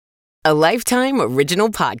a Lifetime original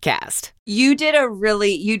podcast. You did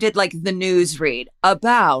like the news read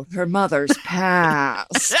about her mother's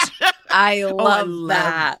past. I love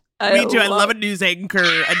that. Me too. I love a news anchor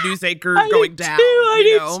going down. I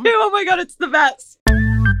do too. Oh my God, it's the best.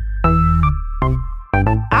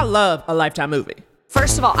 I love a Lifetime movie.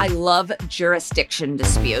 First of all, I love jurisdiction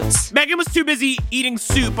disputes. Megan was too busy eating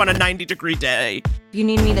soup on a 90-degree day. If you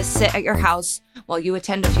need me to sit at your house while you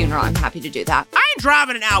attend a funeral, I'm happy to do that. I ain't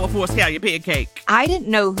driving an hour for a scallion pancake. I didn't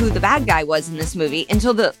know who the bad guy was in this movie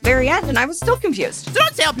until the very end, and I was still confused. So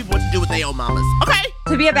don't tell people what to do with their own mamas, okay?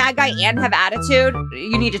 To be a bad guy and have attitude,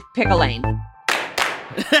 you need to pick a lane.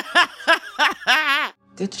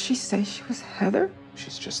 Did she say she was Heather?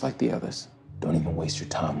 She's just like the others. Don't even waste your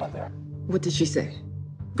time with her. What did she say?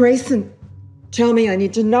 Grayson, tell me, I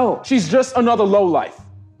need to know. She's just another lowlife.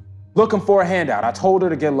 Looking for a handout. I told her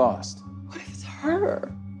to get lost. What if it's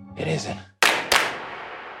her? It isn't.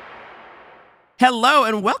 Hello,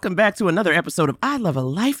 and welcome back to another episode of I Love a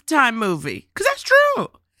Lifetime Movie. Because that's true.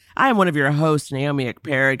 I am one of your hosts, Naomi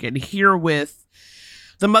Ekperigin, and here with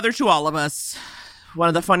the mother to all of us, one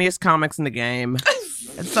of the funniest comics in the game,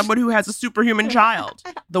 and someone who has a superhuman child,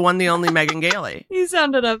 the one, the only Megan Gailey. You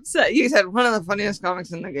sounded upset. You said one of the funniest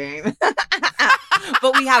comics in the game.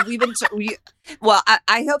 But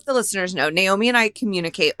I hope the listeners know, Naomi and I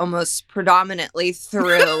communicate almost predominantly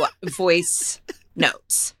through voice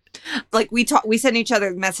notes. Like we send each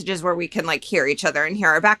other messages where we can like hear each other and hear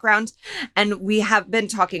our background. And we have been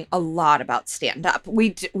talking a lot about stand-up. We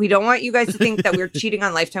don't want you guys to think that we're cheating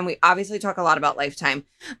on Lifetime. We obviously talk a lot about Lifetime,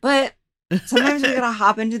 but sometimes we gotta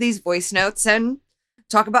hop into these voice notes and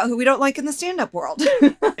talk about who we don't like in the stand-up world.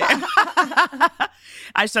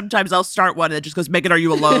 I'll start one and it just goes, Megan, are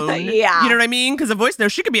you alone? Yeah. You know what I mean? Because a voice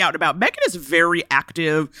note, she could be out and about. Megan is very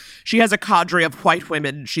active. She has a cadre of white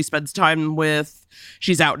women she spends time with.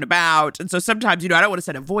 She's out and about. And so sometimes, I don't want to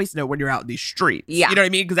send a voice note when you're out in these streets. Yeah. You know what I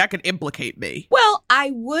mean? Because that could implicate me. Well,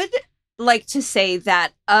 I would like to say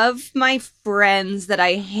that of my friends that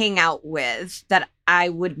I hang out with that I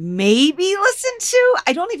would maybe listen to,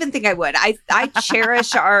 I don't even think I would. I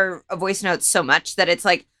cherish our voice notes so much that it's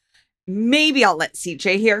like, maybe I'll let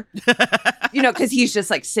CJ hear, because he's just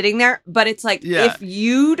like sitting there. But it's like, if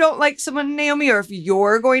you don't like someone, Naomi, or if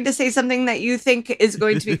you're going to say something that you think is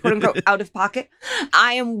going to be quote unquote out of pocket,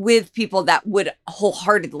 I am with people that would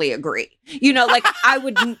wholeheartedly agree.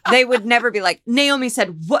 They would never be like, Naomi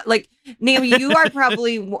said what? Like, Naomi, you are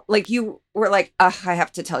probably like, you were like, I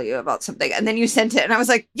have to tell you about something. And then you sent it and I was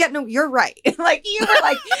like, yeah, no, you're right. Like, you were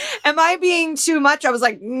like, am I being too much? I was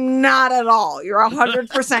like, not at all. You're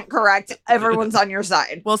 100% correct. Everyone's on your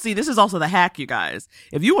side. Well, see, this is also the hack, you guys.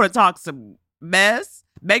 If you want to talk some mess,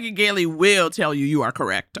 Megan Gailey will tell you are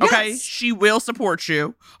correct, okay? Yes. She will support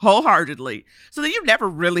you wholeheartedly so that you never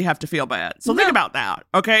really have to feel bad. So think about that,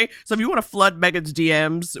 okay? So if you want to flood Megan's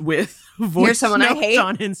DMs with voice notes I hate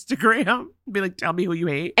on Instagram, be like, tell me who you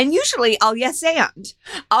hate. And usually I'll yes and.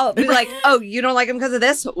 I'll be like, oh, you don't like him because of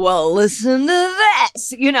this? Well, listen to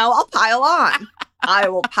this. I'll pile on. I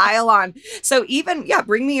will pile on. So even,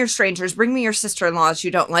 bring me your strangers, bring me your sister-in-laws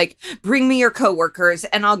you don't like, bring me your coworkers,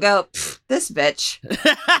 and I'll go, this bitch.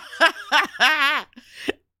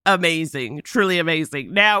 Amazing. Truly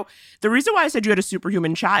amazing. Now, the reason why I said you had a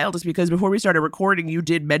superhuman child is because before we started recording, you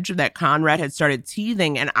did mention that Conrad had started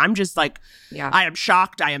teething, and I'm just like, I am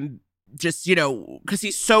shocked. I am just, because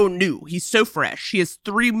he's so new. He's so fresh. He is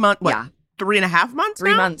 3 months, 3.5 months?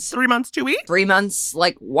 3 months. 3 months, 2 weeks? 3 months,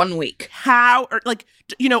 like 1 week. How, or like,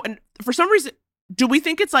 and for some reason, do we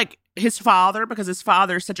think it's like his father because his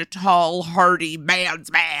father is such a tall, hardy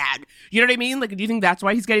man's man? You know what I mean? Like, do you think that's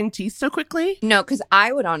why he's getting teeth so quickly? No, because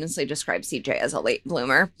I would honestly describe CJ as a late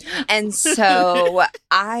bloomer. And so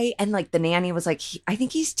the nanny was like, I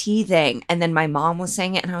think he's teething. And then my mom was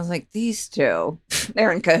saying it and I was like, these two,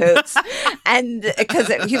 they're in cahoots. And because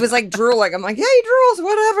he was like drooling. I'm like, yeah, he drools,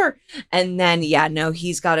 whatever. And then,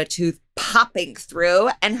 he's got a tooth popping through.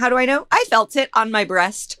 And how do I know? I felt it on my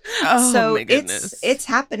breast. Oh, so my goodness. It's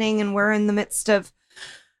happening and we're in the midst of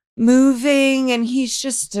moving and he's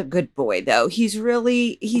just a good boy though. He's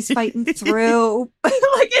fighting through.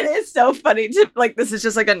 Like, it is so funny to like, this is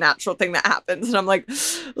just like a natural thing that happens. And I'm like,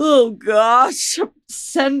 oh gosh,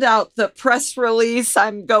 send out the press release.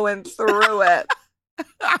 I'm going through it.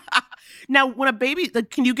 Now, when a baby,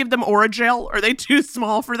 can you give them Orajel? Are they too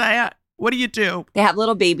small for that? What do you do? They have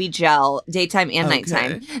little baby gel, daytime and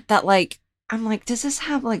nighttime, that like, I'm like, does this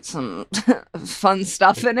have like some fun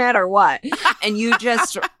stuff in it or what? And you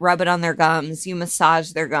just rub it on their gums. You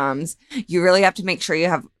massage their gums. You really have to make sure you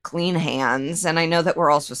have clean hands. And I know that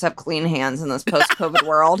we're all supposed to have clean hands in this post-COVID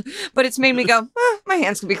world, but it's made me go, my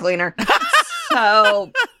hands can be cleaner.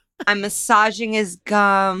 So I'm massaging his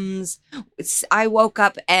gums. I woke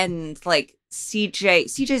up and like,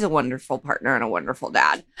 CJ's a wonderful partner and a wonderful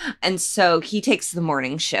dad. And so he takes the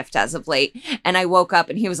morning shift as of late. And I woke up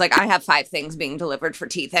and he was like, I have 5 things being delivered for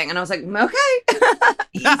teething. And I was like, okay.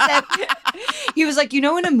 He was like, in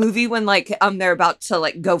a movie when like they're about to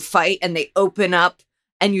like go fight and they open up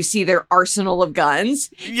and you see their arsenal of guns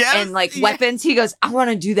and like weapons. He goes, I want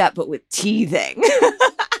to do that, but with teething.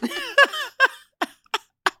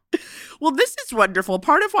 Well, this is wonderful.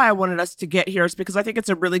 Part of why I wanted us to get here is because I think it's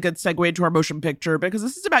a really good segue into our motion picture, because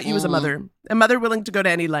this is about you as a mother willing to go to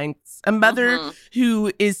any lengths, a mother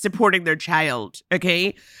who is supporting their child,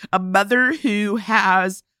 okay? A mother who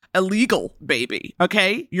has a legal baby,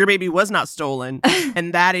 okay? Your baby was not stolen,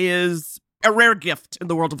 and that is a rare gift in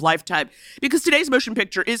the world of Lifetime, because today's motion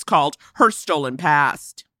picture is called Her Stolen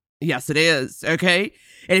Past. Yes, it is, okay?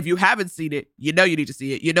 And if you haven't seen it, you know you need to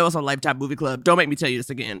see it. You know it's on Lifetime Movie Club. Don't make me tell you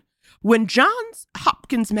this again. When Johns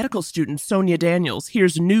Hopkins medical student Sonia Daniels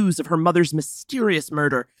hears news of her mother's mysterious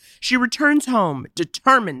murder, she returns home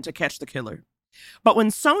determined to catch the killer. But when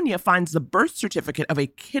Sonia finds the birth certificate of a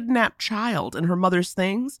kidnapped child in her mother's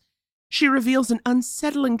things, she reveals an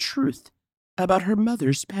unsettling truth about her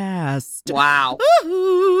mother's past. Wow.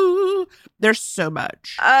 Ooh, there's so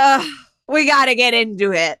much. We got to get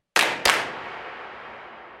into it.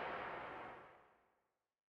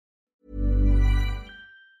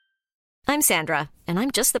 I'm Sandra, and I'm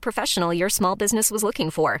just the professional your small business was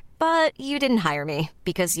looking for. But you didn't hire me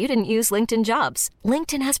because you didn't use LinkedIn Jobs.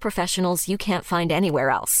 LinkedIn has professionals you can't find anywhere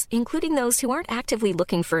else, including those who aren't actively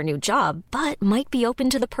looking for a new job, but might be open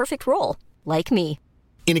to the perfect role, like me.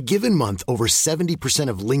 In a given month, over 70%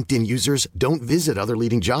 of LinkedIn users don't visit other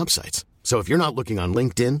leading job sites. So if you're not looking on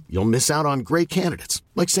LinkedIn, you'll miss out on great candidates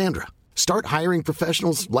like Sandra. Start hiring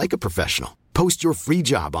professionals like a professional. Post your free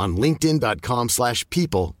job on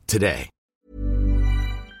linkedin.com/people today.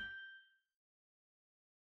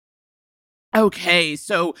 Okay,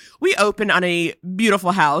 so we open on a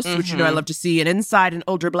beautiful house, which you know I love to see, and inside an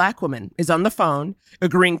older Black woman is on the phone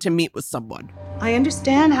agreeing to meet with someone. I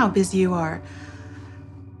understand how busy you are.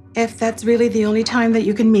 If that's really the only time that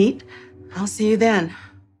you can meet, I'll see you then.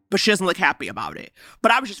 But she doesn't look happy about it.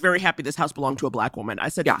 But I was just very happy this house belonged to a Black woman. I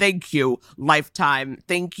said, Thank you, Lifetime.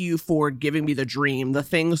 Thank you for giving me the dream, the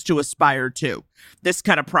things to aspire to. This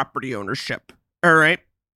kind of property ownership. All right?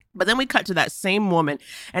 But then we cut to that same woman.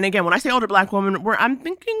 And again, when I say older Black woman, I'm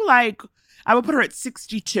thinking like, I would put her at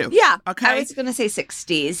 62. Yeah. Okay. I was going to say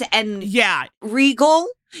 60s. And yeah. Regal,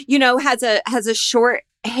 has a short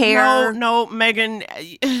hair. No, Megan,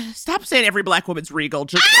 stop saying every Black woman's Regal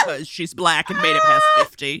just because she's Black and made it past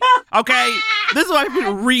 50. Okay? This is why I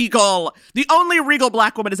mean Regal. The only Regal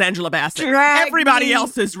Black woman is Angela Bassett. Everybody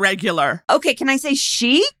else is regular. Okay, can I say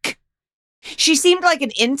chic? She seemed like an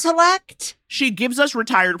intellect. She gives us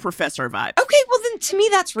retired professor vibes. Okay, well then to me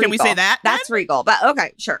that's Regal. Can we say that? That's Regal. But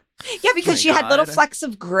okay, sure. Yeah, because she had little flecks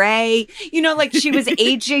of gray. Like she was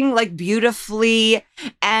aging like beautifully.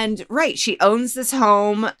 And right, she owns this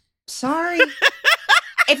home. Sorry.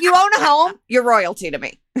 If you own a home, you're royalty to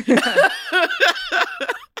me.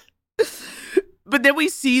 But then we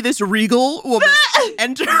see this Regal woman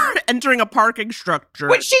entering a parking structure.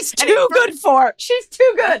 Which she's too good for. She's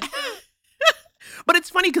too good. But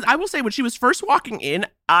it's funny because I will say when she was first walking in,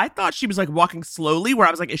 I thought she was like walking slowly where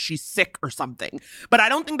I was like, is she sick or something? But I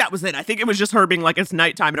don't think that was it. I think it was just her being like, it's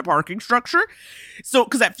nighttime in a parking structure. So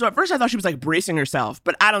at first I thought she was like bracing herself,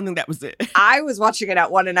 but I don't think that was it. I was watching it at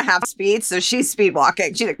 1.5 speed. So she's speed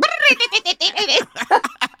walking. She's like,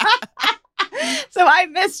 so I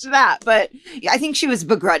missed that. But I think she was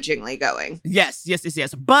begrudgingly going. Yes.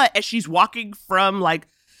 But as she's walking from like,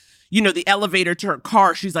 the elevator to her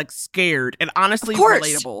car, she's like scared and honestly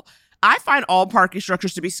relatable. I find all parking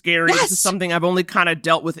structures to be scary. Yes. This is something I've only kind of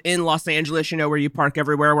dealt with in Los Angeles, where you park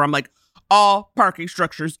everywhere, where I'm like, all parking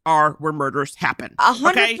structures are where murders happen.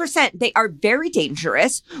 100%. They are very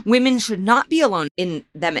dangerous. Women should not be alone in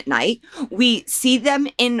them at night. We see them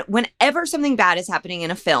whenever something bad is happening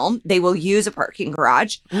in a film, they will use a parking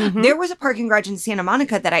garage. Mm-hmm. There was a parking garage in Santa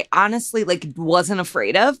Monica that I honestly wasn't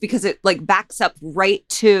afraid of because it backs up right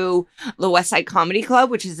to the West Side Comedy Club,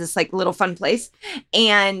 which is this little fun place.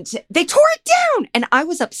 And they tore it down. And I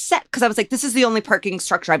was upset because I was like, this is the only parking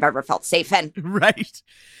structure I've ever felt safe in. Right.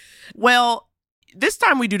 Well, this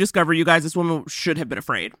time we do discover, you guys, this woman should have been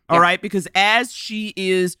afraid, all right? Because as she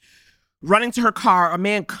is running to her car. A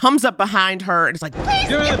man comes up behind her and is like,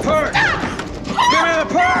 Give me the purse! Give me the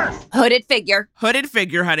purse! Hooded figure. hooded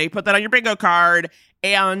figure, honey. Put that on your bingo card.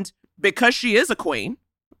 And because she is a queen,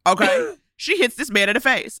 okay, she hits this man in the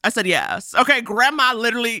face. I said, yes. Okay, grandma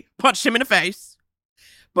literally punched him in the face.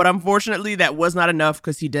 But unfortunately, that was not enough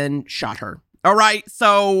because he then shot her. All right.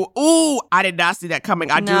 So, I did not see that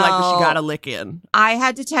coming. I do like that she got a lick in. I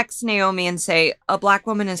had to text Naomi and say, a Black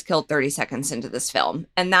woman is killed 30 seconds into this film.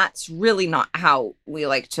 And that's really not how we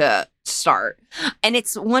like to start. And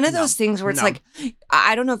it's one of those things where it's like,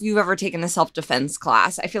 I don't know if you've ever taken a self-defense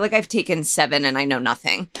class. I feel like I've taken 7 and I know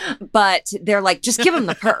nothing. But they're like, just give him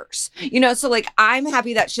the purse. You know, so like, I'm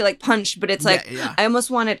happy that she like punched, but it's like, I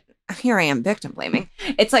almost wanted... Here I am victim blaming.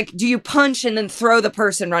 It's like, do you punch and then throw the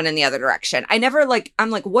purse and run in the other direction? I'm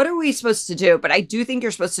like, what are we supposed to do? But I do think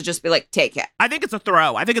you're supposed to just be like, take it. I think it's a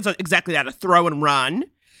throw. I think it's exactly that, a throw and run.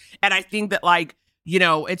 And I think that, like, you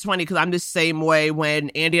know, it's funny because I'm the same way when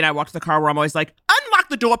Andy and I walk to the car where I'm always like, unlock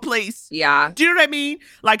the door, please. Yeah. Do you know what I mean?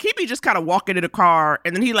 Like, he'd be just kind of walking in the car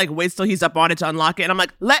and then he like waits till he's up on it to unlock it. And I'm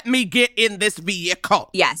like, let me get in this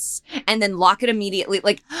vehicle. Yes. And then lock it immediately.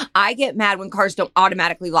 Like, I get mad when cars don't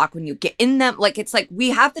automatically lock when you get in them. Like, it's like,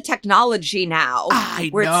 we have the technology now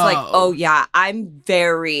where it's like, oh yeah, I'm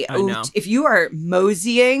very, if you are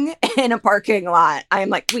moseying in a parking lot, I'm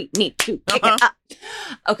like, we need to pick it up.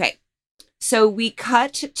 Okay. So we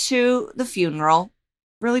cut to the funeral,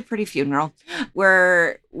 really pretty funeral,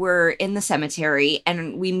 where we're in the cemetery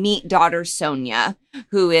and we meet daughter Sonia,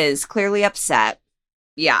 who is clearly upset.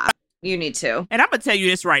 Yeah, you need to. And I'm going to tell you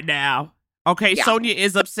this right now. Okay, Sonia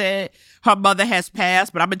is upset. Her mother has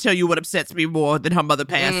passed, but I'm going to tell you what upsets me more than her mother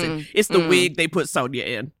passing. It's the wig they put Sonia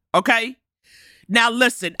in. Okay? Now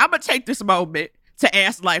listen, I'm going to take this moment to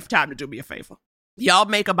ask Lifetime to do me a favor. Y'all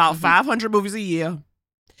make about 500 movies a year.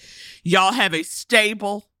 Y'all have a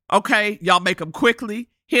stable, okay? Y'all make them quickly.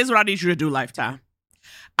 Here's what I need you to do, Lifetime.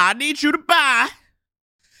 I need you to buy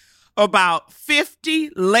about 50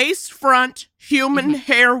 lace front human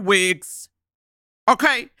hair wigs,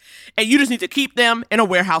 okay? And you just need to keep them in a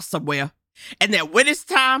warehouse somewhere. And then when it's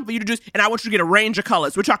time for you to do, and I want you to get a range of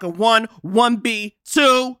colors. We're talking 1, 1B,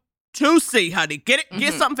 2, 2C, honey. Get it?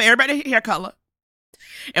 Get something for everybody hair color.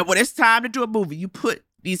 And when it's time to do a movie, you put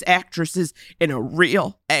these actresses in a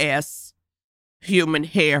real ass human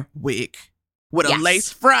hair wig with a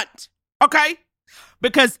lace front, okay?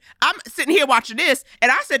 Because I'm sitting here watching this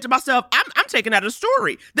and I said to myself, I'm taking out a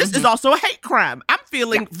story. This is also a hate crime. I'm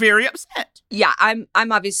feeling very upset. Yeah, I'm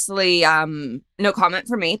obviously, no comment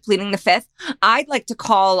for me, pleading the fifth. I'd like to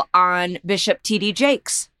call on Bishop T.D.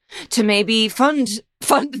 Jakes to maybe fund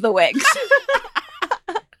the wigs.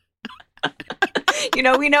 You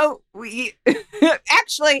know, we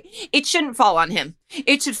actually, it shouldn't fall on him.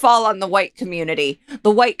 It should fall on the white community.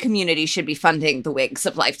 The white community should be funding the wigs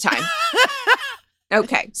of Lifetime.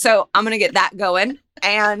 Okay, so I'm going to get that going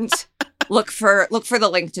and look for the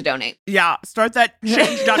link to donate. Yeah, start that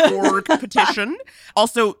change.org petition.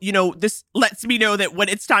 Also, you know, this lets me know that when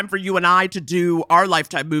it's time for you and I to do our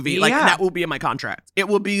Lifetime movie, like that will be in my contract. It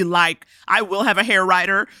will be like, I will have a hair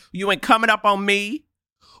writer. You ain't coming up on me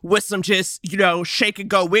with some just, you know, shake and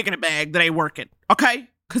go wig in a bag that ain't working. Okay?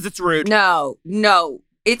 Because it's rude. No.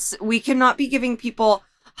 We cannot be giving people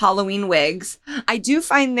Halloween wigs. I do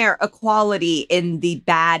find there a quality in the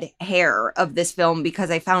bad hair of this film because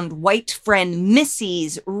I found white friend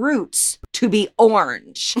Missy's roots to be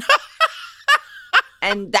orange.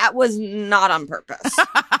 And that was not on purpose.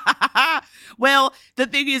 Well, the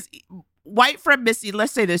thing is, white friend Missy,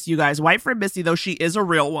 let's say this, you guys. White friend Missy, though she is a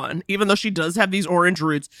real one, even though she does have these orange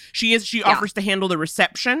roots, she offers to handle the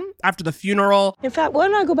reception after the funeral. In fact, why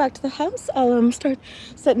don't I go back to the house? I'll start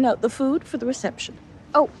setting out the food for the reception.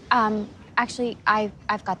 Oh, actually,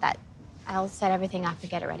 I've got that. I'll set everything up and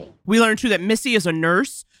get it ready. We learned, too, that Missy is a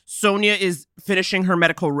nurse. Sonia is finishing her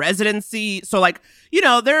medical residency. So, like, you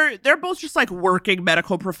know, they're both just, like, working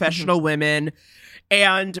medical professional women.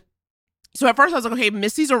 And so at first I was like, okay,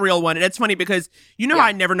 Missy's a real one. And it's funny because you know how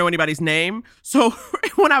I never know anybody's name. So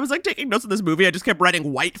when I was like taking notes of this movie, I just kept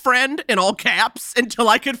writing white friend in all caps until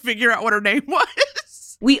I could figure out what her name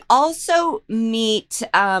was. We also meet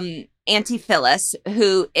Auntie Phyllis,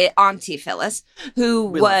 who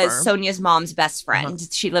was Sonia's mom's best friend.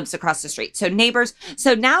 She lives across the street. So neighbors.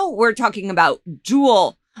 So now we're talking about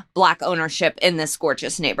dual Black ownership in this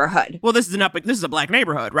gorgeous neighborhood. Well, this is a Black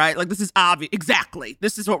neighborhood, right? Like, this is obvious. Exactly.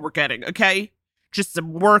 This is what we're getting, okay? Just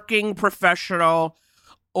some working, professional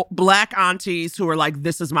Black aunties who are like,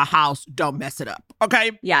 this is my house. Don't mess it up,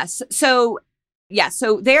 okay? Yes. So Yeah,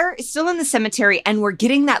 so they're still in the cemetery and we're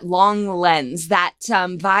getting that long lens, that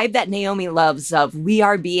vibe that Naomi loves of we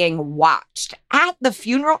are being watched at the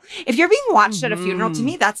funeral. If you're being watched at a funeral, to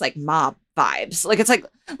me, that's like mob vibes. Like, it's like,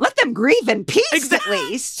 let them grieve in peace at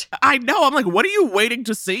least. I know. I'm like, what are you waiting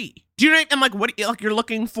to see? Do you know? I'm like, what? Like, you're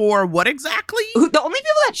looking for what exactly? The only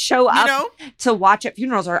people that show up to watch at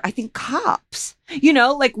funerals are, I think, cops. You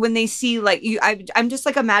know, like when they see, like, I'm just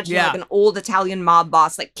like imagining like an old Italian mob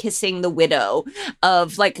boss like kissing the widow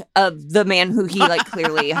of the man who he like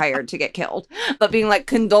clearly hired to get killed, but being like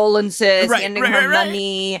condolences, handing her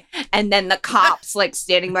money, and then the cops like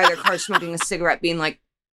standing by their car smoking a cigarette, being like,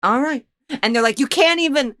 all right. And they're like, you can't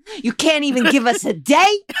even give us a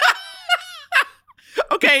date.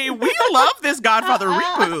 Okay, we love this Godfather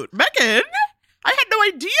reboot. Megan, I had no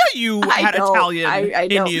idea you had Italian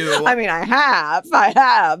in you. I mean, I have,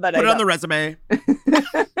 but Put it on the resume.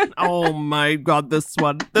 Oh my God, this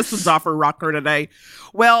was off her rocker today.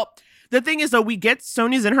 Well, the thing is, though, we get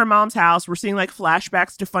Sonia's in her mom's house. We're seeing like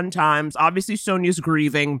flashbacks to fun times. Obviously, Sonia's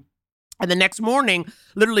grieving. And the next morning,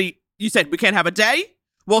 literally, you said we can't have a day?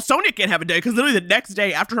 Well, Sonia can't have a day because literally the next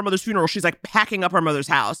day after her mother's funeral, she's like packing up her mother's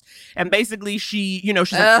house. And basically she's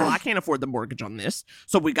like, well, I can't afford the mortgage on this.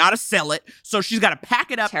 So we got to sell it. So she's got to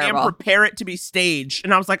pack it up and prepare it to be staged.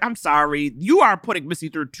 And I was like, I'm sorry. You are putting Missy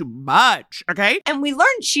through too much. Okay. And we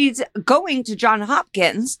learned she's going to Johns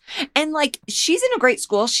Hopkins and like she's in a great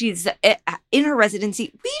school. She's in her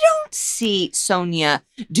residency. We don't see Sonia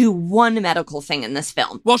do one medical thing in this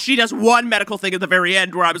film. Well, she does one medical thing at the very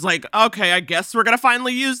end where I was like, okay, I guess we're going to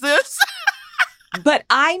finally use this. But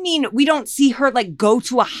I mean, we don't see her like go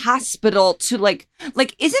to a hospital to like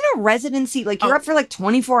isn't a residency like you're up for like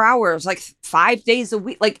 24 hours, like 5 days a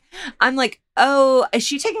week. Like, I'm like, oh, is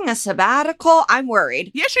she taking a sabbatical? I'm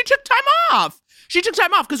worried. Yeah, she took time off.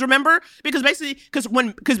 Because remember, because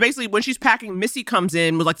basically when she's packing, Missy comes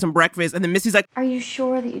in with like some breakfast and then Missy's like, are you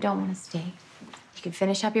sure that you don't want to stay? You can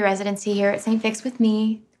finish up your residency here at St. Vic's with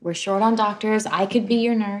me. We're short on doctors. I could be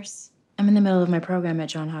your nurse. I'm in the middle of my program at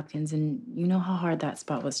Johns Hopkins, and you know how hard that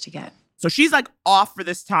spot was to get. So she's like off for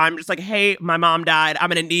this time, just like, hey, my mom died.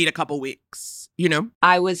 I'm going to need a couple weeks, you know?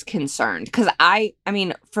 I was concerned because I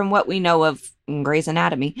mean, from what we know of Grey's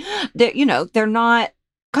Anatomy, they're not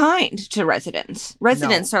kind to residents.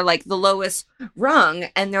 Residents are like the lowest rung,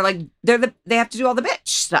 and they're like, they have to do all the bitch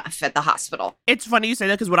stuff at the hospital. It's funny you say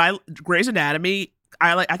that because Grey's Anatomy,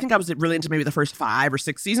 I think I was really into maybe the first 5 or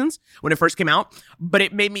 6 seasons when it first came out, but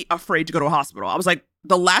it made me afraid to go to a hospital. I was like,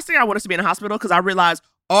 the last thing I want is to be in a hospital because I realized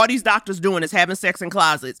all these doctors doing is having sex in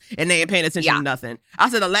closets and they ain't paying attention to nothing. I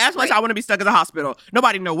said, the last place I want to be stuck is a hospital.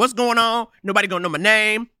 Nobody know what's going on. Nobody gonna know my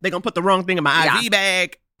name. They gonna put the wrong thing in my IV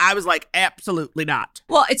bag. I was like, absolutely not.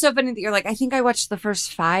 Well, it's so funny that you're like, I think I watched the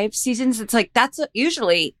first 5 seasons. It's like, that's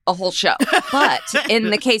usually a whole show. But in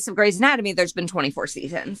the case of Grey's Anatomy, there's been 24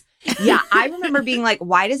 seasons. Yeah, I remember being like,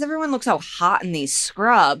 why does everyone look so hot in these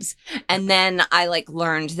scrubs? And then I like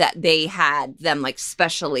learned that they had them like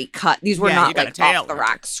specially cut. These were not like off the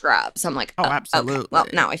rack scrubs. I'm like, oh, absolutely. Okay. Well,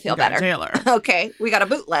 now I feel better. Taylor. Okay, we got a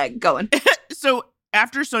bootleg going. So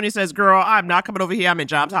after Sonia says, girl, I'm not coming over here, I'm in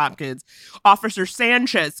Johns Hopkins, Officer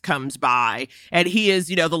Sanchez comes by, and he is,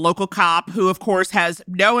 the local cop who, of course, has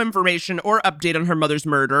no information or update on her mother's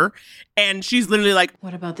murder. And she's literally like,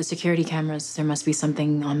 what about the security cameras? There must be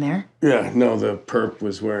something on there. Yeah, no, the perp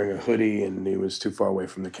was wearing a hoodie, and he was too far away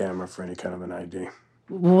from the camera for any kind of an ID.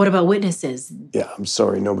 What about witnesses? Yeah, I'm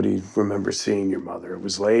sorry. Nobody remembers seeing your mother. It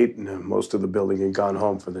was late, and most of the building had gone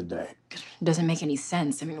home for the day. Doesn't make any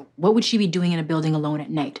sense. I mean, what would she be doing in a building alone at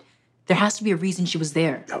night? There has to be a reason she was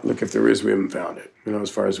there. Now, look, if there is, we haven't found it. As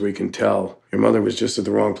far as we can tell, your mother was just at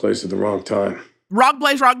the wrong place at the wrong time. Wrong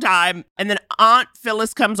place, wrong time. And then Aunt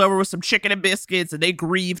Phyllis comes over with some chicken and biscuits, and they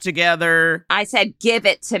grieve together. I said, give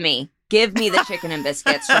it to me. Give me the chicken and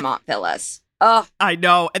biscuits from Aunt Phyllis. Oh, I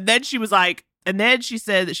know. And then she was like, she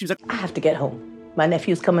said that she was like, I have to get home. My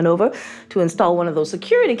nephew's coming over to install one of those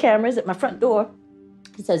security cameras at my front door.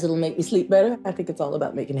 He says it'll make me sleep better. I think it's all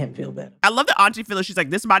about making him feel better. I love that Auntie Phyllis. She's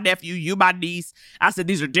like, this is my nephew, you my niece. I said,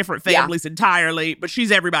 these are different families entirely, but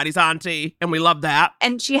she's everybody's auntie, and we love that.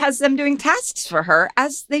 And she has them doing tasks for her,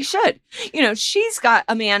 as they should. She's got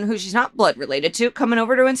a man who she's not blood related to coming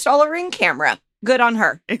over to install a Ring camera. Good on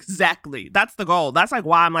her. Exactly. That's the goal. That's like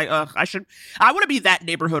why I'm like, I want to be that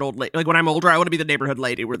neighborhood old lady. Like when I'm older, I want to be the neighborhood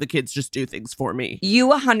lady where the kids just do things for me. You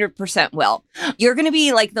 100% will. You're going to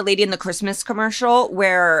be like the lady in the Christmas commercial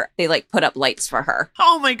where they like put up lights for her.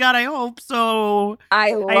 Oh my God, I hope so.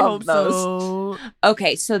 I hope those.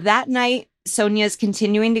 Okay, so that night, Sonia's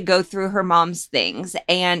continuing to go through her mom's things,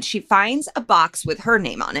 and she finds a box with her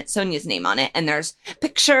name on it, Sonia's name on it, and there's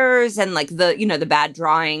pictures and like the bad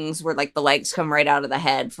drawings where like the legs come right out of the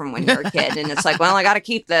head from when you're a kid, and it's like, well, I gotta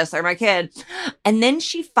keep this, they're my kid. And then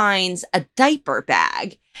she finds a diaper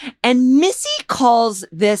bag, and Missy calls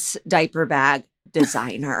this diaper bag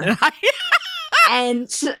designer. And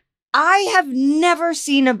I have never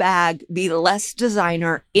seen a bag be less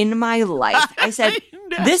designer in my life. I said,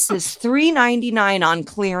 this is $3.99 on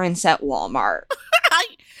clearance at Walmart.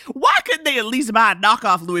 Why couldn't they at least buy a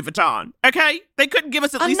knockoff Louis Vuitton? Okay? They couldn't give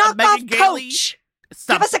us at least a Megan Gailey.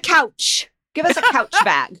 Give us a couch. Give us a couch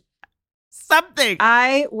bag. Something.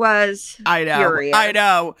 I was furious. I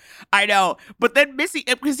know. But then Missy,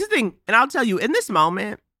 because the thing, and I'll tell you, in this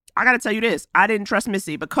moment, I got to tell you this. I didn't trust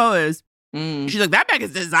Missy because she's like, that bag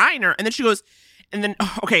is designer. And then she goes, and then,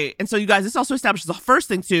 okay. And so you guys, this also establishes the first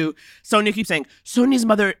thing too. Sonia keeps saying, Sonia's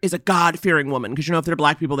mother is a God-fearing woman. Because if they're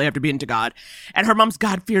Black people, they have to be into God. And her mom's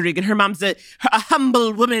God-fearing and her mom's a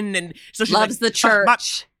humble woman. And so she loves the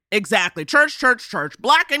church. Exactly. Church.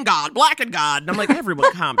 Black and God. And I'm like,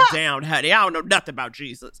 everyone calm down, honey. I don't know nothing about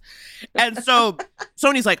Jesus. And so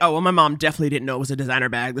Sonia's like, oh, well, my mom definitely didn't know it was a designer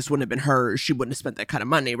bag. This wouldn't have been hers. She wouldn't have spent that kind of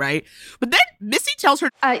money, right? But then Missy tells her,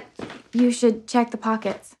 you should check the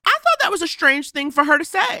pockets. I thought that was a strange thing for her to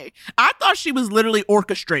say. I thought she was literally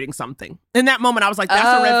orchestrating something. In that moment, I was like,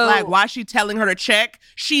 that's a red flag. Why is she telling her to check?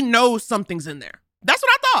 She knows something's in there. That's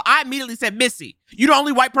what I thought. I immediately said, Missy, you're the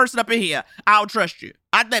only white person up in here. I'll trust you.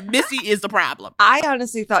 I thought Missy is the problem. I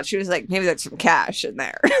honestly thought she was like, maybe there's some cash in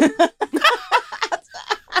there.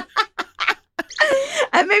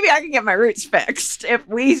 And maybe I can get my roots fixed if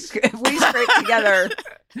we scrape together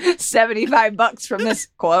 $75 from this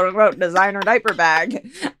quote unquote designer diaper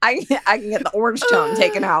bag. I can get the orange tone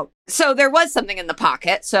taken out. So there was something in the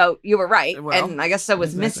pocket. So you were right. Well, and I guess so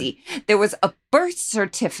was Missy. There was a birth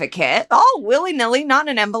certificate, all willy-nilly, not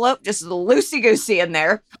an envelope, just loosey-goosey in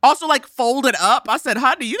there. Also like folded up. I said,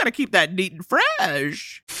 honey, you got to keep that neat and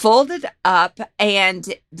fresh. Folded up.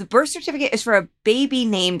 And the birth certificate is for a baby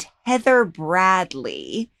named Heather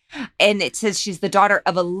Bradley. And it says she's the daughter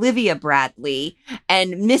of Olivia Bradley.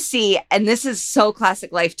 And Missy, and this is so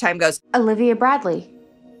classic Lifetime, goes, Olivia Bradley.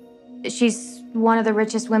 She's one of the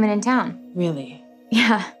richest women in town. Really?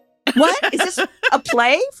 Yeah. What? Is this a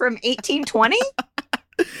play from 1820?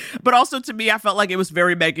 But also to me, I felt like it was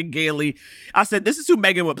very Megan Gailey. I said, this is who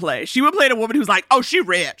Megan would play. She would play the woman who's like, oh, she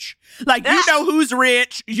rich. Like, you know who's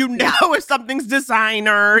rich. You know if something's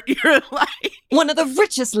designer. You're like... one of the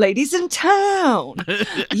richest ladies in town.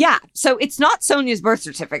 Yeah. So it's not Sonia's birth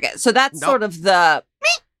certificate. So that's sort of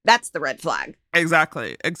that's the red flag.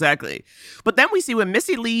 Exactly. But then we see when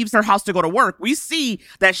Missy leaves her house to go to work, we see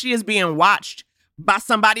that she is being watched by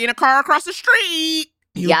somebody in a car across the street.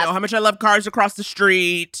 You know how much I love cars across the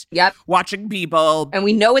street. Yep. Watching people. And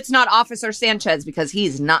we know it's not Officer Sanchez because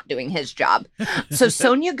he's not doing his job. So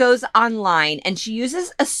Sonia goes online and she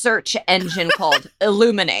uses a search engine called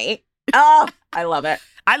Illuminate. Oh, I love it.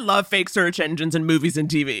 I love fake search engines in movies and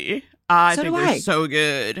TV. I think they're so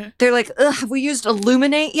good. They're like, ugh, have we used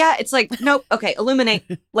Illuminate yet? It's like, nope. Okay, Illuminate.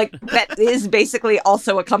 Like, that is basically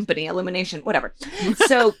also a company, Illumination, whatever.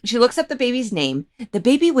 So she looks up the baby's name. The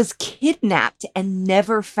baby was kidnapped and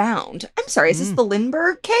never found. I'm sorry, is this the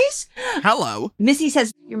Lindbergh case? Hello. Missy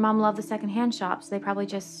says, your mom loved the secondhand shops. They probably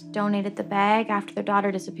just donated the bag after their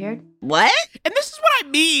daughter disappeared. What? And this is what I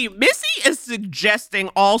mean. Missy is suggesting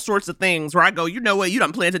all sorts of things where I go, you know what? You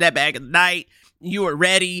done planted that bag at night. You were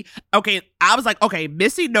ready. Okay, I was like, okay,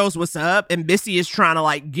 Missy knows what's up, and Missy is trying to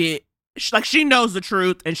like she knows the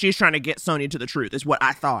truth, and she's trying to get Sonia to the truth, is what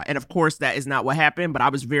I thought. And of course, that is not what happened, but I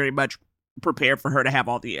was very much prepared for her to have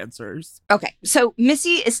all the answers. Okay, so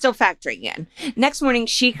Missy is still factoring in. Next morning,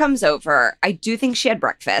 she comes over. I do think she had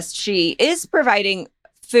breakfast. She is providing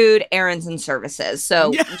food, errands, and services.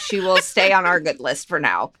 So she will stay on our good list for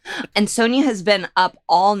now. And Sonia has been up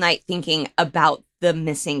all night thinking about the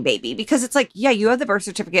missing baby because it's like, yeah, you have the birth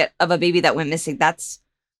certificate of a baby that went missing. That's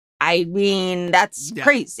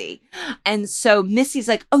crazy. And so Missy's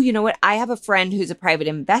like, oh, you know what? I have a friend who's a private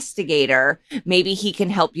investigator. Maybe he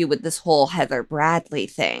can help you with this whole Heather Bradley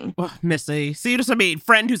thing. Oh, Missy. See what I mean?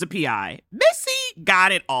 Friend who's a PI. Missy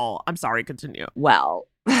got it all. I'm sorry, continue. Well,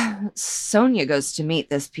 Sonia goes to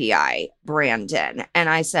meet this PI, Brandon. And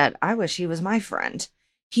I said, I wish he was my friend.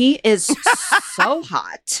 He is so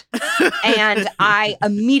hot. And I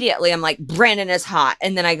immediately am like, Brandon is hot.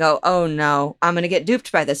 And then I go, oh no, I'm going to get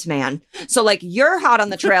duped by this man. So like, you're hot on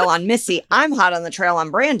the trail on Missy. I'm hot on the trail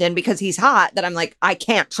on Brandon because he's hot that I'm like, I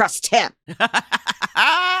can't trust him.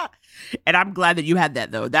 And I'm glad that you had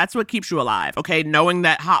that, though. That's what keeps you alive, okay? Knowing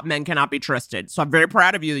that hot men cannot be trusted. So I'm very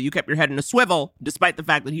proud of you that you kept your head in a swivel, despite the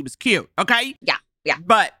fact that he was cute, okay? Yeah.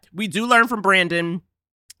 But we do learn from Brandon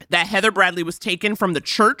that Heather Bradley was taken from the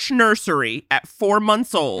church nursery at 4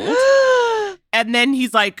 months old. And then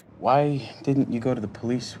he's like, why didn't you go to the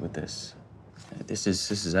police with this? This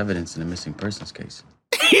is evidence in a missing persons case.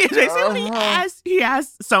 he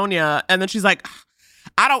asked Sonia, and then she's like,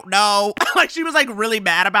 I don't know. Like, she was like really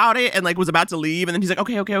mad about it and like was about to leave. And then he's like,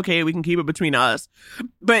 okay, we can keep it between us.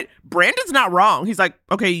 But Brandon's not wrong. He's like,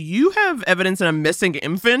 okay, you have evidence in a missing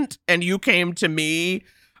infant and you came to me,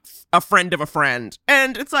 a friend of a friend.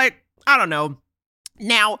 And it's like, I don't know.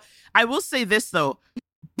 Now, I will say this, though.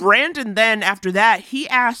 Brandon then, after that, he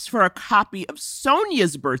asked for a copy of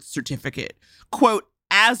Sonia's birth certificate, quote,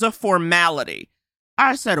 as a formality.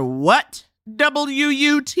 I said, what?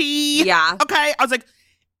 W-U-T? Yeah. Okay. I was like,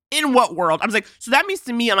 in what world? I was like, so that means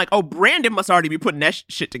to me, I'm like, oh, Brandon must already be putting that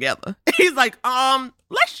shit together. He's like,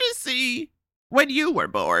 let's just see when you were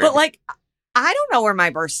born. But like, I don't know where my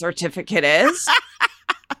birth certificate is.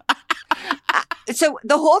 So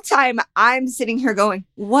the whole time I'm sitting here going,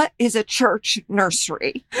 what is a church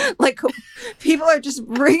nursery? Like, people are just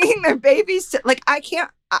bringing their babies to, like, I can't.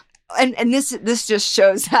 And this just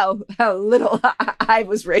shows how little I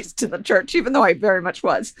was raised in the church, even though I very much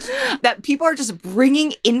was. That people are just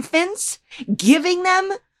bringing infants, giving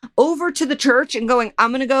them over to the church and going,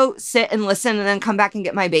 I'm going to go sit and listen and then come back and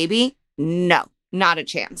get my baby. No, not a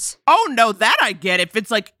chance. Oh, no, that I get. If it's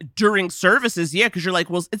like during services, yeah, because you're like,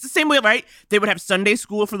 well, it's the same way, right? They would have Sunday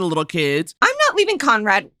school for the little kids. I'm not leaving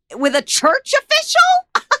Conrad with a church official.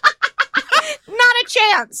 Not a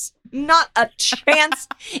chance. Not a chance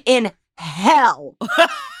in hell.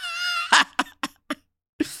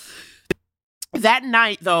 That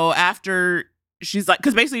night, though, after she's like,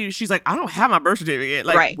 because basically she's like, I don't have my birth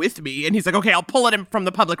certificate with me. And he's like, okay, I'll pull it in from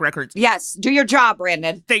the public records. Yes, do your job,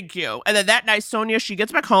 Brandon. Thank you. And then that night, Sonia, she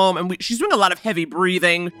gets back home and she's doing a lot of heavy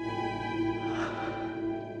breathing.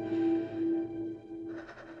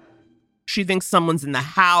 She thinks someone's in the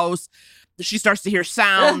house. She starts to hear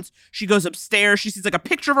sounds. She goes upstairs. She sees like a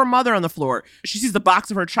picture of her mother on the floor. She sees the box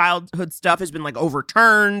of her childhood stuff has been like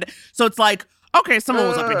overturned. So it's like, okay, someone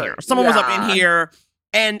was up in here. Someone was up in here.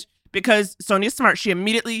 And because Sonia's smart, she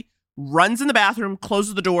immediately runs in the bathroom,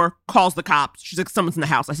 closes the door, calls the cops. She's like, someone's in the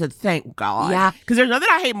house. I said, thank God. Yeah. Because there's nothing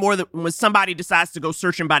I hate more than when somebody decides to go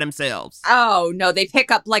searching by themselves. Oh, no. They pick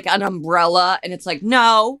up like an umbrella and it's like,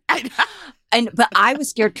 no. But I was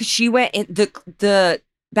scared because she went in the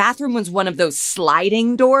bathroom was one of those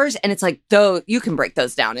sliding doors, and it's like, though, you can break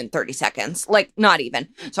those down in 30 seconds. Like, not even.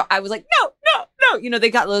 So I was like, no. You know, they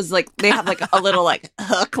got those, like, they have like a little like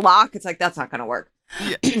hook lock. It's like, that's not going to work.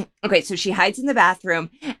 Yeah. Okay, so she hides in the bathroom,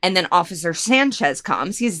 and then Officer Sanchez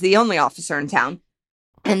comes. He's the only officer in town.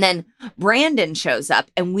 And then Brandon shows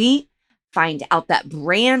up, and we find out that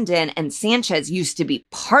Brandon and Sanchez used to be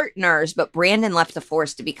partners, but Brandon left the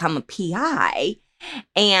force to become a PI.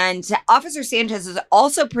 And Officer Sanchez is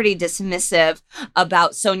also pretty dismissive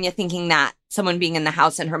about Sonia thinking that someone being in the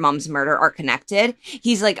house and her mom's murder are connected.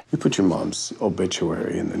 He's like, You put your mom's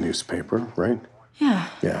obituary in the newspaper, right? Yeah.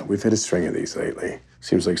 Yeah, we've hit a string of these lately.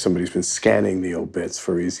 Seems like somebody's been scanning the obits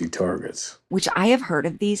for easy targets. which I have heard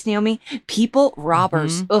of these, Naomi. People,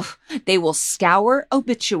 robbers, they will scour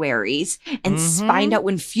obituaries and find out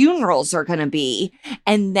when funerals are going to be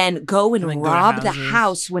and then go and rob the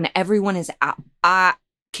house when everyone is out.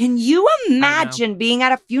 Can you imagine being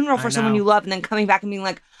at a funeral for someone you love and then coming back and being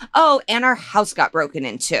like, oh, and our house got broken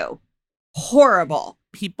into? Horrible.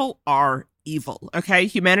 People are evil, okay?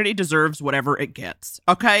 Humanity deserves whatever it gets,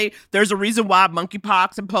 okay? There's a reason why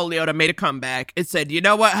monkeypox and polio made a comeback. It said, you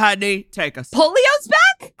know what, honey? Take us. Polio's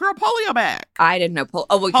back? Girl, polio back. I didn't know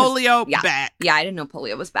polio back. Yeah, I didn't know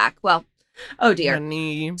polio was back. Well, oh dear.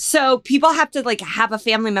 Honey. So people have to have a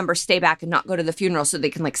family member stay back and not go to the funeral so they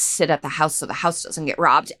can sit at the house so the house doesn't get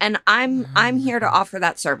robbed. And I'm here to offer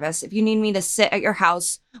that service. If you need me to sit at your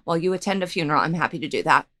house while you attend a funeral, I'm happy to do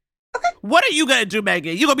that. Okay. What are you gonna do,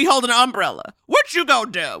 Megan? You gonna be holding an umbrella? What you gonna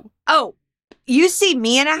do? Oh, you see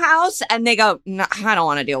me in a house and they go, no, I don't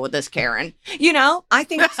want to deal with this, Karen. You know, I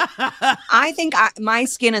think my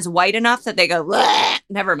skin is white enough that they go,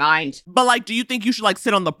 never mind. But do you think you should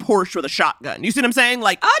sit on the porch with a shotgun? You see what I'm saying?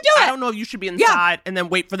 I'll do it. I don't know if you should be inside and then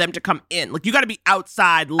wait for them to come in. You got to be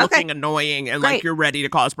outside looking annoying and you're ready to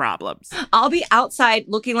cause problems. I'll be outside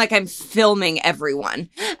looking like I'm filming everyone.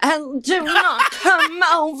 And do not come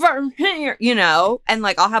over here, and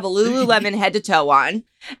I'll have a Lululemon head to toe on.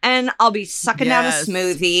 And I'll be sucking down a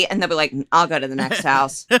smoothie, and they'll be like, I'll go to the next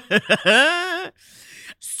house.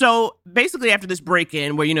 So basically after this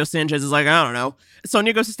break-in where, Sanchez is like, I don't know,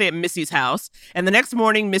 Sonia goes to stay at Missy's house. And the next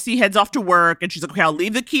morning, Missy heads off to work and she's like, okay, I'll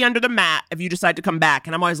leave the key under the mat if you decide to come back.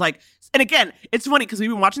 And I'm always like, and again, it's funny because we've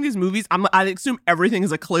been watching these movies. I assume everything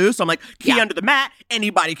is a clue. So I'm like, key under the mat.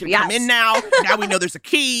 Anybody can come in now. Now we know there's a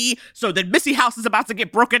key. So the Missy house is about to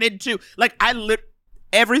get broken into. Like,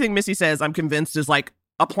 everything Missy says, I'm convinced is like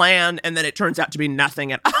a plan, and then it turns out to be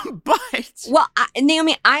nothing. But well,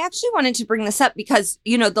 Naomi, I actually wanted to bring this up because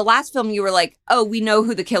the last film you were like, oh, we know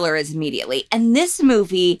who the killer is immediately, and this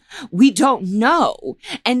movie we don't know,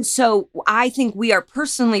 and so I think we are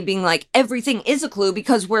personally being like everything is a clue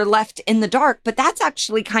because we're left in the dark. But that's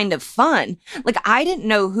actually kind of fun. Like, I didn't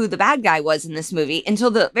know who the bad guy was in this movie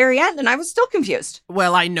until the very end, and I was still confused.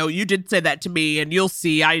 Well, I know you did say that to me, and you'll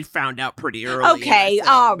see I found out pretty early. Okay,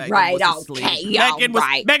 all right,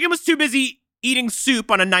 Megan was too busy eating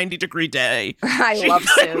soup on a 90-degree day. I love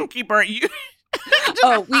soup. Keep her.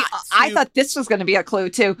 I thought this was going to be a clue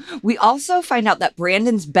too. We also find out that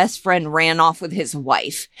Brandon's best friend ran off with his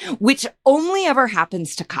wife, which only ever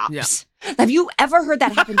happens to cops. Yeah. Have you ever heard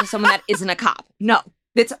that happen to someone that isn't a cop? No.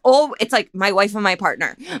 It's like my wife and my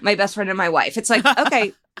partner, my best friend and my wife. It's like,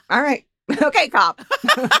 okay, all right. Okay, cop.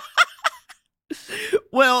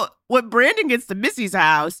 Well, when Brandon gets to Missy's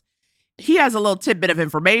house, he has a little tidbit of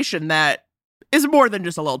information that is more than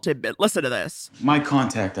just a little tidbit. Listen to this. My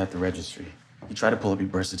contact at the registry. You tried to pull up your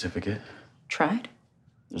birth certificate. Tried?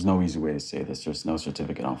 There's no easy way to say this. There's no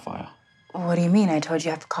certificate on file. What do you mean? I told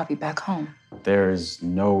you I have a copy back home. There's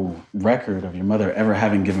no record of your mother ever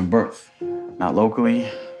having given birth. Not locally,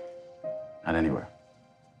 not anywhere.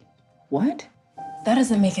 What? That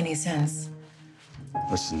doesn't make any sense.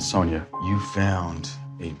 Listen, Sonia, you found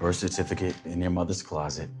a birth certificate in your mother's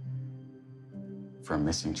closet for a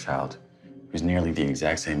missing child who's nearly the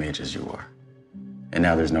exact same age as you are. And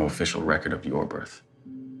now there's no official record of your birth.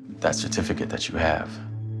 That certificate that you have,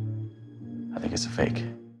 I think it's a fake.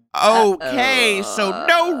 Okay, so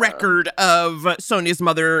no record of Sonia's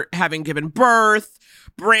mother having given birth.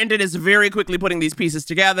 Brandon is very quickly putting these pieces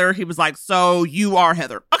together. He was like, so you are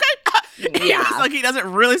Heather. Okay. Yeah. Like, he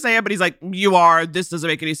doesn't really say it, but he's like, you are. This doesn't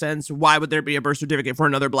make any sense. Why would there be a birth certificate for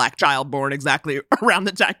another black child born exactly around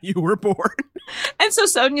the time you were born? And so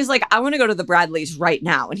Sonia's like, I want to go to the Bradleys right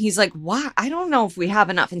now. And he's like, why? I don't know if we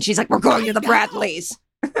have enough. And she's like, we're going to the Bradleys.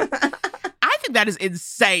 I think that is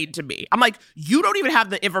insane to me. I'm like, you don't even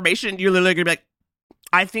have the information. You're literally going to be like,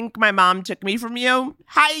 I think my mom took me from you.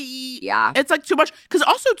 Hi. Yeah. It's like too much. Because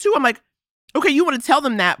also, too, I'm like, okay, you want to tell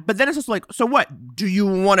them that, but then it's just like, so what? Do you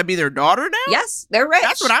want to be their daughter now? Yes, they're rich.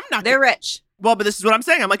 That's what I'm not. They're rich. Well, but this is what I'm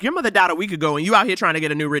saying. I'm like, your mother died a week ago, and you out here trying to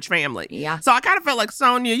get a new rich family. Yeah. So I kind of felt like,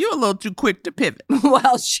 Sonia, you're a little too quick to pivot.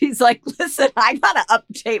 Well, she's like, listen, I got to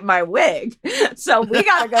update my wig. So we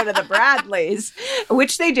got to go to the Bradleys,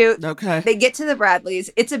 which they do. Okay. They get to the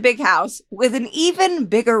Bradleys. It's a big house with an even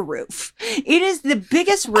bigger roof. It is the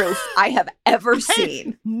biggest roof I have ever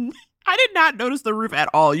seen. I did not notice the roof at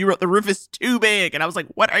all. You wrote the roof is too big. And I was like,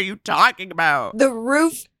 what are you talking about? The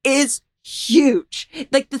roof is huge.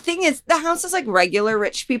 Like, the thing is, the house is like regular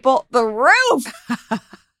rich people. The roof.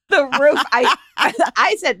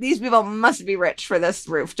 I said, these people must be rich for this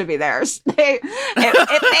roof to be theirs. If they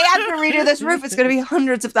have to redo this roof, it's going to be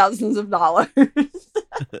hundreds of thousands of dollars.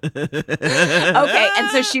 Okay.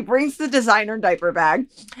 And so she brings the designer diaper bag,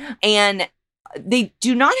 and they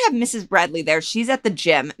do not have Mrs. Bradley there. She's at the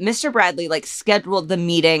gym. Mr. Bradley scheduled the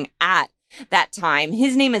meeting at that time.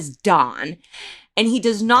 His name is Don, and he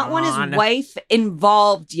does not want his wife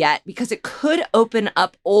involved yet because it could open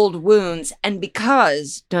up old wounds, and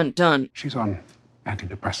because dun dun, she's on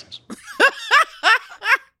antidepressants.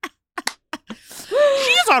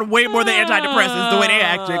 She's on way more than antidepressants the way they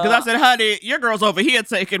acted. Because I said, honey, your girl's over here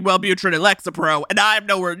taking Wellbutrin and Lexapro, and I'm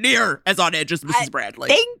nowhere near as on edge as Mrs. Bradley.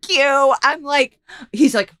 Thank you. I'm like,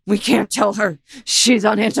 he's like, we can't tell her she's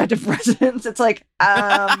on antidepressants. It's like,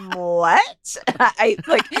 what?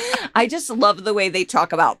 I just love the way they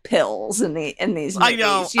talk about pills in these movies. I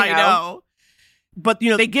know. But,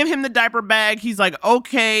 they give him the diaper bag. He's like,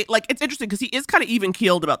 okay. It's interesting because he is kind of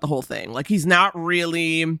even-keeled about the whole thing. He's not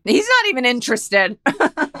really... He's not even interested.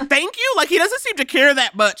 Thank you. He doesn't seem to care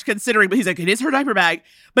that much considering, but he's like, it is her diaper bag.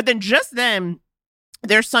 But then just then,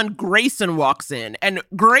 their son Grayson walks in. And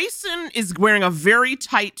Grayson is wearing a very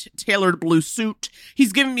tight, tailored blue suit.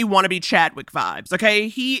 He's giving me wannabe Chadwick vibes, okay?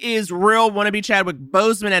 He is real wannabe Chadwick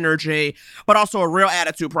Boseman energy, but also a real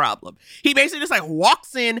attitude problem. He basically just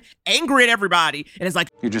walks in, angry at everybody, and is like,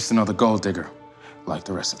 you're just another gold digger, like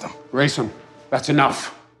the rest of them. Grayson, that's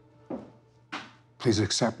enough. Please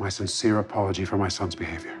accept my sincere apology for my son's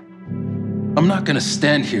behavior. I'm not gonna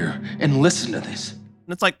stand here and listen to this.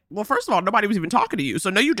 And it's like, well, first of all, nobody was even talking to you. So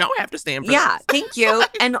no, you don't have to stand for Yeah, this. thank you.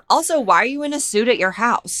 And also, why are you in a suit at your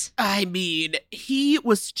house? I mean, he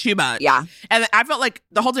was too much. Yeah. And I felt like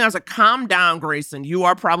the whole thing, I was like, calm down, Grayson. You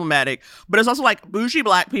are problematic. But it's also like bougie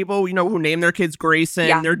black people, who name their kids Grayson.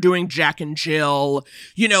 Yeah. They're doing Jack and Jill.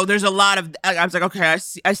 There's a lot of, I was like, okay,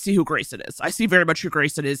 I see who Grayson is. I see very much who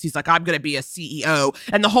Grayson is. He's like, I'm going to be a CEO.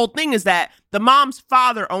 And the whole thing is that the mom's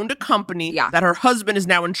father owned a company that her husband is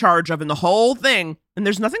now in charge of, and the whole thing. And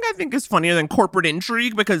there's nothing I think is funnier than corporate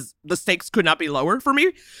intrigue, because the stakes could not be lower for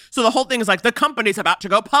me. So the whole thing is like, the company's about to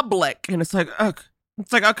go public. And it's like,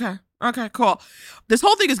 okay, cool. This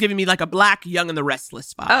whole thing is giving me like a Black Young and the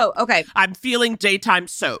Restless vibe. Oh, okay. I'm feeling daytime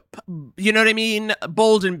soap. You know what I mean?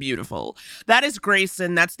 Bold and beautiful. That is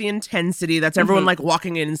Grayson. That's the intensity. That's everyone like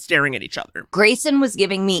walking in and staring at each other. Grayson was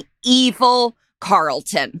giving me evil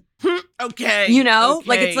Carlton. Okay.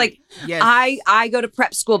 Like it's like, yes. I go to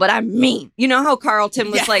prep school, but I'm mean. You know how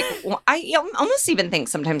Carlton was like, well, I almost even think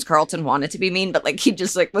sometimes Carlton wanted to be mean, but like he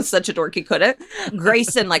just like was such a dork he couldn't.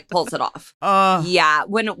 Grayson like pulls it off. Yeah.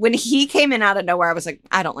 When he came in out of nowhere, I was like,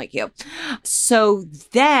 I don't like you. So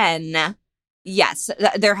then, yes,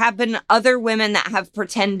 there have been other women that have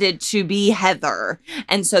pretended to be Heather.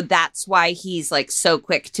 And so that's why he's like so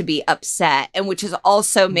quick to be upset. And which is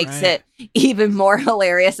also makes it even more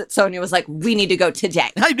hilarious that Sonia was like, we need to go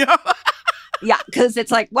today. I know. Yeah, because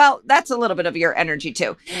it's like, well, that's a little bit of your energy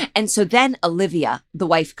too. And so then Olivia, the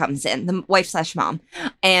wife, comes in, the wife/mom,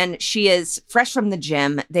 and she is fresh from the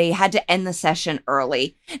gym. They had to end the session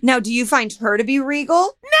early. Now, do you find her to be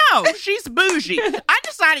regal? No, she's bougie. I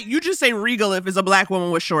decided you just say regal if it's a Black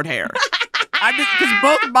woman with short hair. Because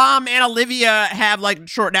both Mom and Olivia have like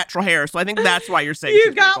short natural hair. So I think that's why you're saying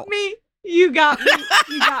You got me. You got me.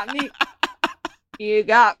 You got me. You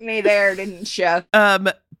got me there, didn't you?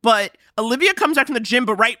 But Olivia comes back from the gym,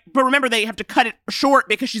 but remember they have to cut it short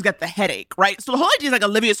because she's got the headache, right? So the whole idea is like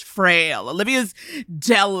Olivia's frail, Olivia's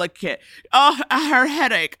delicate. Oh, her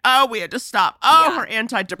headache. Oh, we had to stop. Oh, her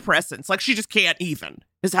antidepressants. Like she just can't even,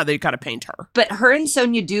 is how they kind of paint her. But her and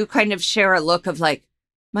Sonia do kind of share a look of like,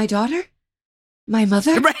 my daughter? My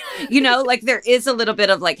mother? Right. Like there is a little bit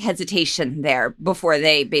of like hesitation there before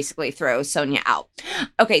they basically throw Sonia out.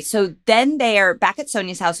 Okay, so then they are back at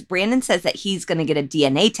Sonia's house. Brandon says that he's going to get a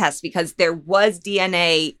DNA test because there was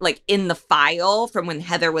DNA like in the file from when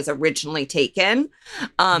Heather was originally taken.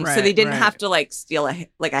 So they didn't have to like steal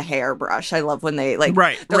a hairbrush. I love when they like,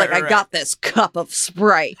 they're like, I got this cup of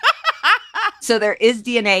Sprite. So there is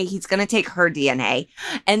DNA. He's going to take her DNA.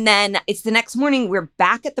 And then it's the next morning. We're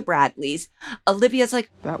back at the Bradleys. Olivia's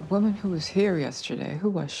like, that woman who was here yesterday,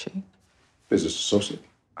 who was she? Business associate.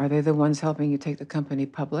 Are they the ones helping you take the company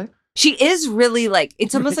public? She is really like,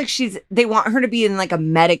 it's almost like they want her to be in like a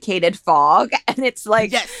medicated fog. And it's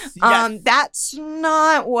like, that's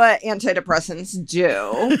not what antidepressants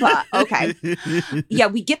do. But okay. Yeah,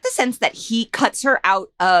 we get the sense that he cuts her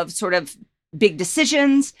out of sort of big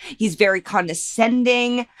decisions. He's very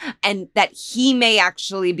condescending, and that he may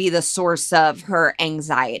actually be the source of her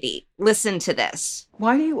anxiety. Listen to this.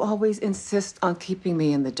 Why do you always insist on keeping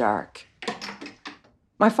me in the dark?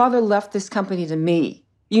 My father left this company to me.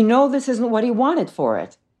 You know this isn't what he wanted for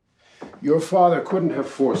it. Your father couldn't have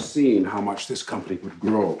foreseen how much this company would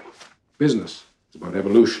grow. Business is about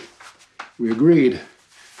evolution. We agreed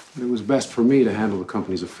that it was best for me to handle the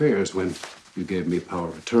company's affairs when you gave me power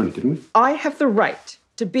of attorney, didn't we? I have the right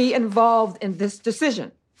to be involved in this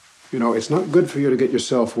decision. You know, it's not good for you to get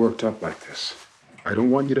yourself worked up like this. I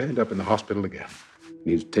don't want you to end up in the hospital again.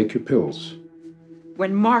 You need to take your pills.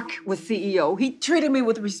 When Mark was CEO, he treated me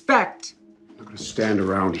with respect. I'm not going to stand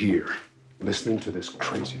around here listening to this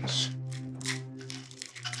craziness.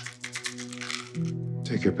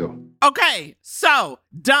 Take your pill. Okay, so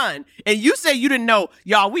done. And you say you didn't know.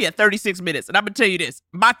 Y'all, we had 36 minutes. And I'm going to tell you this.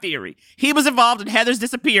 My theory. He was involved in Heather's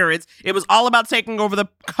disappearance. It was all about taking over the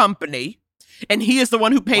company. And he is the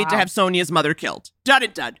one who paid to have Sonia's mother killed. Done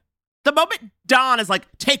and done. The moment Dawn is like,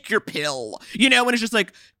 take your pill, and it's just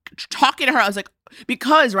like talking to her, I was like,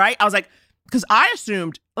 because I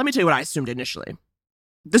assumed, let me tell you what I assumed initially.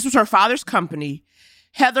 This was her father's company.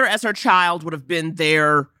 Heather, as her child, would have been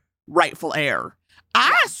their rightful heir.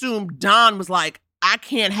 I assumed Dawn was like, I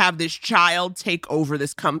can't have this child take over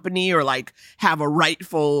this company or like have a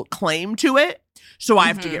rightful claim to it. So I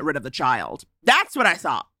have to get rid of the child. That's what I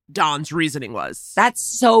thought Dawn's reasoning was. That's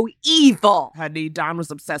so evil. Honey, Dawn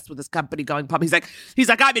was obsessed with this company going public. He's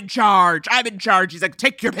like, I'm in charge. He's like,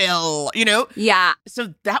 take your pill, Yeah.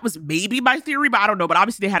 So that was maybe my theory, but I don't know. But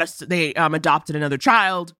obviously they adopted another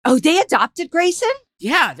child. Oh, they adopted Grayson?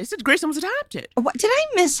 Yeah, they said Grayson was adopted. What, did I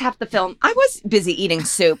miss half the film? I was busy eating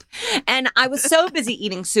soup. And I was so busy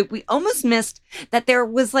eating soup, we almost missed that there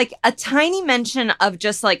was like a tiny mention of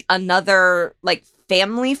just like another like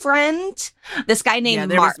family friend. This guy named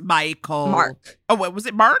there Mark. was Michael. Mark. Oh, what was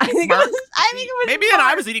it? Mark? I think Mark? it was Maybe Mark. and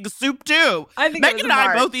I was eating soup too. I think Megan it was and I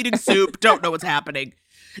Mark. both eating soup. Don't know what's happening.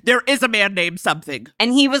 There is a man named something.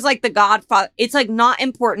 And he was like the godfather. It's like not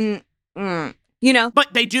important, you know?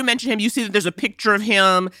 But they do mention him. You see that there's a picture of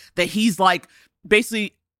him, that he's like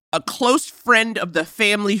basically a close friend of the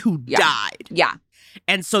family who died. Yeah.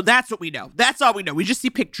 And so that's what we know. That's all we know. We just see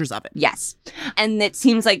pictures of it. Yes. And it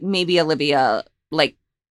seems like maybe Olivia, like,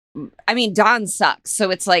 I mean, Dawn sucks. So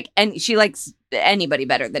it's like, and she likes anybody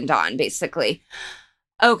better than Dawn, basically.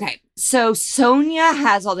 Okay. So Sonia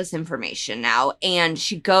has all this information now, and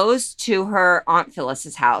she goes to her Aunt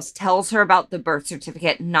Phyllis's house, tells her about the birth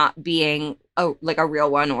certificate not being a real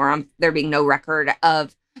one, or there being no record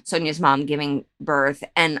of Sonia's mom giving birth,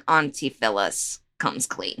 and Auntie Phyllis comes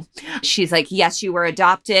clean. She's like, yes, you were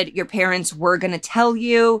adopted. Your parents were going to tell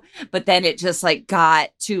you, but then it just like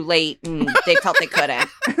got too late and they felt they couldn't.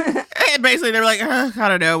 And basically they were like, I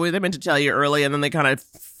don't know. They meant to tell you early, and then they kind of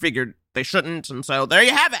figured they shouldn't. And so there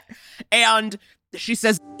you have it. And she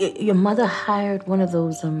says, Your mother hired one of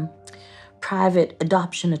those private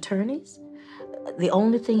adoption attorneys? The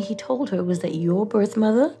only thing he told her was that your birth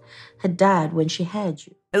mother had died when she had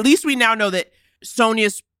you. At least we now know that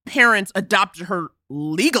Sonia's parents adopted her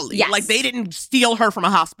legally. Yes. Like they didn't steal her from a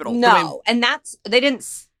hospital. No, and they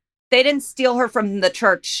didn't steal her from the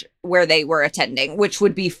church where they were attending, which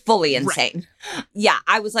would be fully insane. Right. Yeah,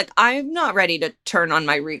 I was like, I'm not ready to turn on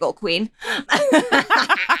my regal queen.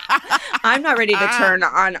 I'm not ready to turn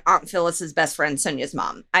on Aunt Phyllis's best friend Sonia's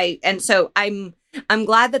mom. I'm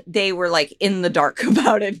glad that they were like in the dark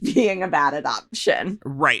about it being a bad adoption.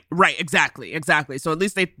 Right, exactly. So at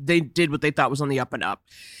least they did what they thought was on the up and up.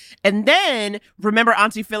 And then, remember,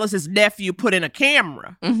 Auntie Phyllis's nephew put in a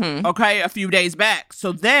camera, okay, a few days back.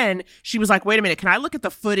 So then she was like, wait a minute, can I look at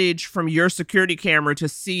the footage from your security camera to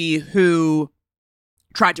see who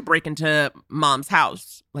tried to break into Mom's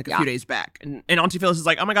house like a few days back? And Auntie Phyllis is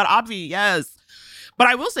like, oh my God, Obvi, yes. But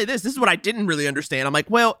I will say this is what I didn't really understand. I'm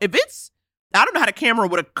like, well, if it's, I don't know how the camera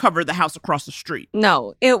would have covered the house across the street.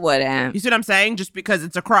 No, it wouldn't. You see what I'm saying? Just because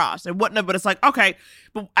it's across. It wouldn't have, but it's like, okay.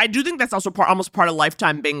 But I do think that's also almost part of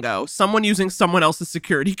Lifetime bingo. Someone using someone else's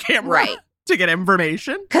security camera to get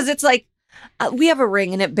information. Because it's like, we have a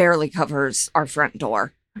ring and it barely covers our front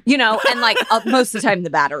door, you know? And like most of the time the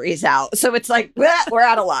battery's out. So it's like, we're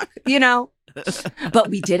out of luck, you know? But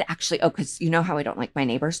we did actually, because you know how I don't like my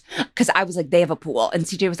neighbors? Because I was like, they have a pool. And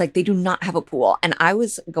CJ was like, they do not have a pool. And I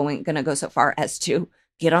was going to go so far as to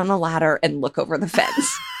get on a ladder and look over the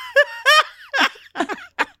fence.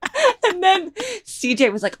 And then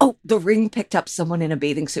CJ was like, oh, the ring picked up someone in a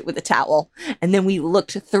bathing suit with a towel. And then we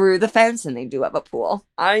looked through the fence and they do have a pool.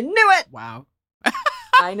 I knew it. Wow.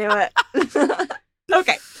 I knew it.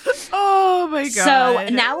 Okay. Oh my God.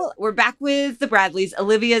 So now we're back with the Bradleys.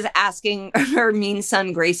 Olivia's asking her mean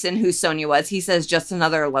son, Grayson, who Sonia was. He says, just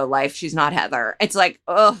another lowlife. She's not Heather. It's like,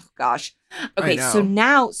 oh gosh. Okay, so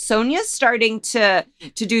now Sonia's starting to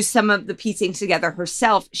do some of the piecing together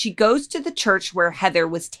herself. She goes to the church where Heather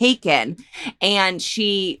was taken, and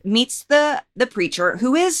she meets the preacher,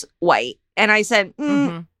 who is white. And I said,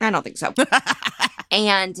 I don't think so.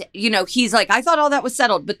 And, you know, he's like, I thought all that was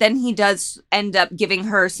settled. But then he does end up giving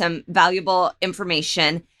her some valuable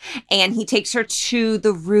information. And he takes her to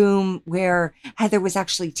the room where Heather was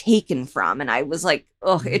actually taken from. And I was like,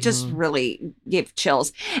 oh, it just really gave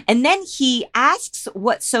chills. And then he asks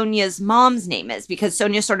what Sonia's mom's name is, because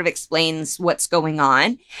Sonia sort of explains what's going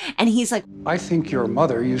on. And he's like, I think your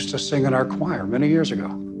mother used to sing in our choir many years ago.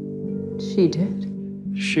 She did?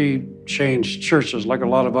 She changed churches like a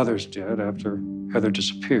lot of others did after Heather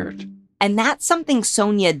disappeared. And that's something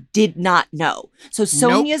Sonia did not know. So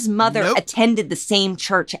Sonia's mother attended the same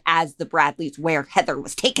church as the Bradleys where Heather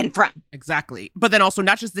was taken from. Exactly. But then also,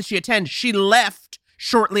 not just did she attend, she left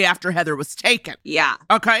shortly after Heather was taken. Yeah.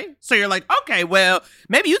 Okay? So you're like, okay, well,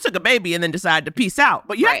 maybe you took a baby and then decided to peace out.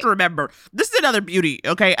 But you have to remember, this is another beauty,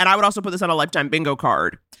 okay? And I would also put this on a Lifetime bingo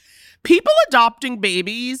card. People adopting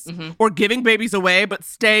babies or giving babies away, but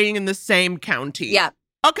staying in the same county. Yeah.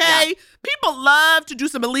 Okay? Yeah. People love to do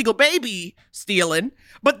some illegal baby stealing,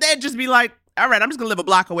 but then just be like, all right, I'm just going to live a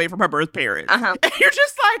block away from her birth parents. And you're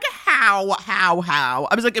just like, how?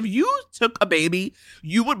 I was like, if you took a baby,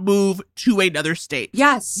 you would move to another state.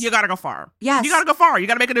 Yes. You got to go far. Yes. You got to go far. You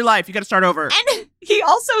got to make a new life. You got to start over. And he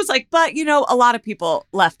also was like, but, you know, a lot of people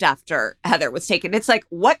left after Heather was taken. It's like,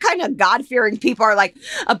 what kind of God-fearing people are like,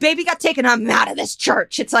 a baby got taken, I'm out of this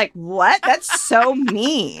church. It's like, what? That's so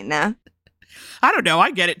mean. I don't know. I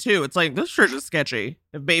get it, too. It's like, this church is sketchy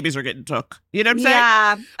if babies are getting took. You know what I'm saying?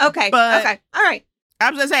 Yeah. Okay. But okay. All right. I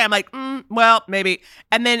was going to say, I'm like, well, maybe.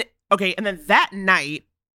 And then that night,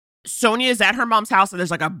 Sonia is at her mom's house and there's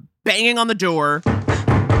like a banging on the door.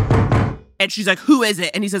 And she's like, who is it?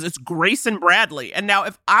 And he says, it's Grayson Bradley. And now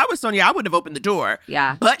if I was Sonia, I wouldn't have opened the door.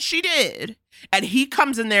 Yeah. But she did. And he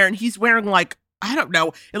comes in there and he's wearing like, I don't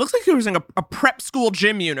know. It looks like he was in a prep school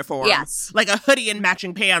gym uniform. Yes. Like a hoodie and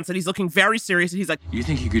matching pants. And he's looking very serious. And he's like, You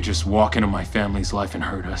think you could just walk into my family's life and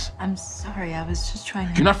hurt us? I'm sorry, I was just trying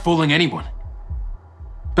to... You're not fooling anyone.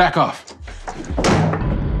 Back off.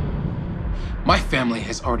 My family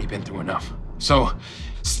has already been through enough. So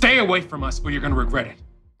stay away from us or you're going to regret it.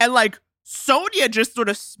 And like, Sonia just sort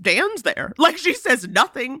of stands there. Like, she says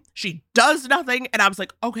nothing. She does nothing. And I was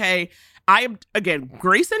like, okay,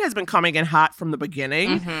 Grayson has been coming in hot from the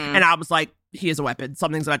beginning. Mm-hmm. And I was like, he has a weapon.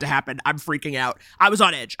 Something's about to happen. I'm freaking out. I was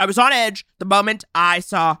on edge. The moment I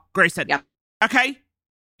saw Grayson. Yep. Okay?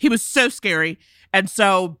 He was so scary. And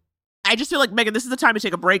so I just feel like, Megan, this is the time to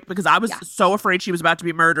take a break because I was so afraid she was about to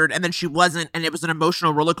be murdered and then she wasn't. And it was an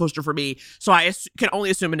emotional roller coaster for me. So I can only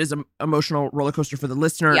assume it is an emotional roller coaster for the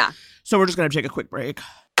listener. Yeah. So we're just going to take a quick break.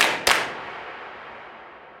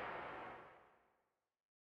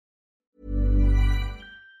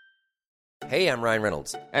 Hey, I'm Ryan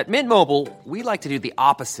Reynolds. At Mint Mobile, we like to do the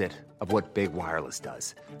opposite of what Big Wireless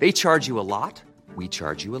does. They charge you a lot. We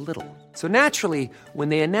charge you a little. So naturally, when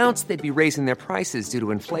they announced they'd be raising their prices due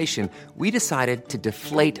to inflation, we decided to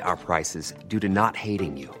deflate our prices due to not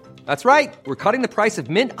hating you. That's right. We're cutting the price of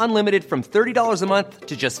Mint Unlimited from $30 a month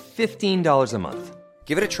to just $15 a month.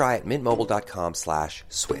 Give it a try at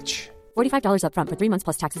mintmobile.com/switch. $45 up front for 3 months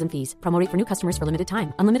plus taxes and fees. Promo rate for new customers for limited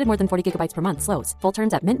time. Unlimited more than 40 gigabytes per month slows. Full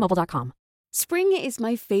terms at mintmobile.com. Spring is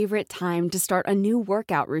my favorite time to start a new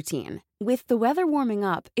workout routine. With the weather warming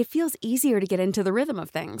up, it feels easier to get into the rhythm of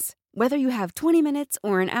things. Whether you have 20 minutes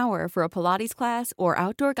or an hour for a Pilates class or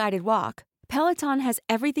outdoor guided walk, Peloton has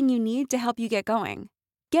everything you need to help you get going.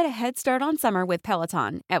 Get a head start on summer with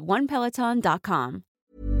Peloton at onepeloton.com.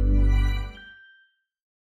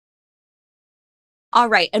 All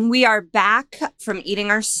right. And we are back from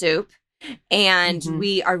eating our soup. And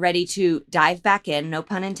we are ready to dive back in, no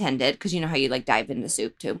pun intended, because you know how you like dive into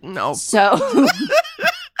soup too. No. So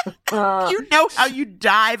you know how you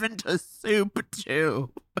dive into soup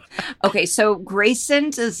too. Okay, so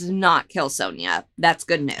Grayson does not kill Sonia. That's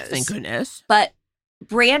good news. Thank goodness. But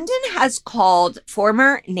Brandon has called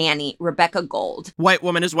former nanny Rebecca Gold. White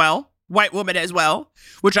woman as well.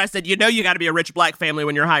 Which I said, you know you got to be a rich black family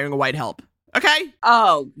when you're hiring a white help. Okay?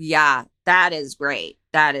 Oh, yeah. That is great.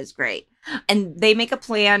 And they make a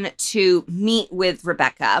plan to meet with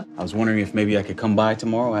Rebecca. I was wondering if maybe I could come by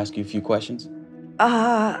tomorrow, ask you a few questions.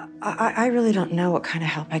 I really don't know what kind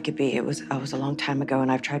of help I could be. It was a long time ago,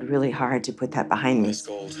 and I've tried really hard to put that behind me. Miss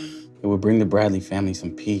Gold, it would bring the Bradley family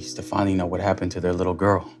some peace to finally know what happened to their little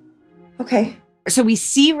girl. Okay. So we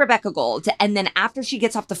see Rebecca Gold, and then after she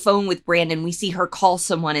gets off the phone with Brandon, we see her call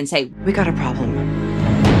someone and say, "We got a problem."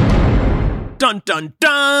 Dun, dun,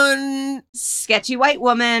 dun. Sketchy white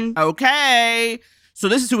woman. Okay. So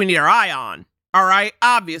this is who we need our eye on. All right.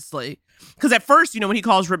 Obviously. Because at first, when he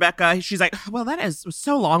calls Rebecca, she's like, well, was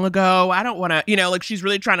so long ago. I don't want to, like she's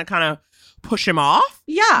really trying to kind of push him off.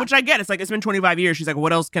 Yeah. Which I get. It's like, it's been 25 years. She's like,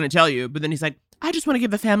 what else can I tell you? But then he's like, I just want to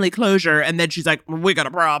give the family closure. And then she's like, we got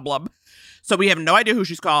a problem. So we have no idea who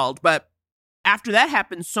she's called. But after that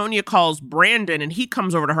happens, Sonia calls Brandon and he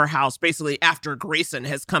comes over to her house basically after Grayson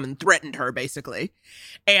has come and threatened her, basically.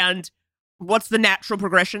 And what's the natural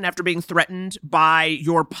progression after being threatened by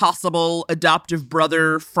your possible adoptive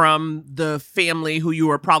brother from the family who you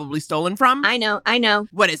were probably stolen from? I know.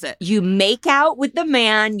 What is it? You make out with the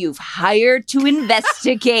man you've hired to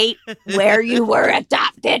investigate where you were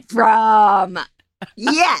adopted from.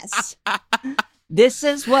 Yes. This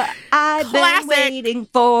is what I've been waiting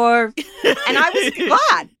for. And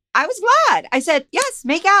I was glad. I said, yes,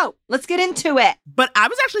 make out. Let's get into it. But I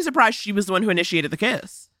was actually surprised she was the one who initiated the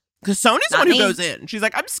kiss. Because Sonia's the one who goes in. She's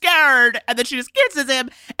like, I'm scared. And then she just kisses him.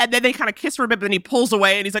 And then they kind of kiss for a bit, but then he pulls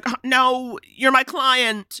away and he's like, oh, no, you're my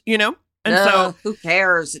client, And so who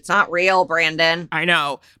cares? It's not real, Brandon. I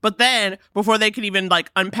know. But then before they can even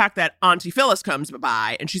unpack that, Auntie Phyllis comes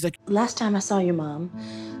by and she's like, last time I saw your mom,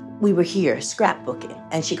 We were here scrapbooking,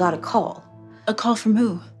 and she got a call. A call from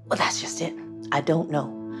who? Well, that's just it. I don't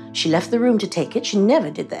know. She left the room to take it. She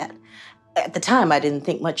never did that. At the time, I didn't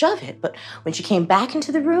think much of it, but when she came back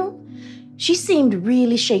into the room, she seemed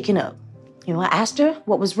really shaken up. You know, I asked her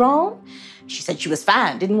what was wrong. She said she was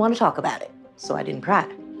fine, didn't want to talk about it, so I didn't pry.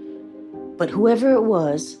 But whoever it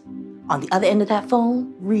was on the other end of that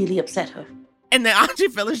phone really upset her. And then Auntie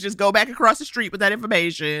Phyllis just go back across the street with that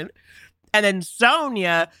information. And then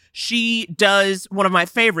Sonia, she does one of my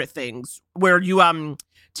favorite things where you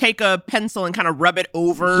take a pencil and kind of rub it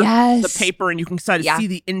over the paper and you can kind of see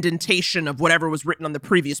the indentation of whatever was written on the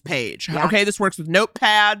previous page. Yeah. Okay, this works with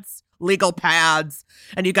notepads, legal pads,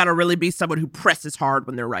 and you got to really be someone who presses hard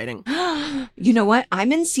when they're writing. You know what?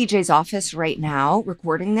 I'm in CJ's office right now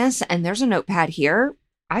recording this, and there's a notepad here.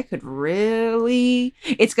 I could really...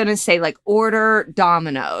 It's going to say, like, order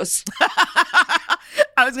Domino's.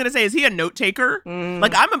 I was gonna say, is he a note taker?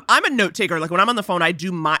 Like I'm a note taker. Like when I'm on the phone, I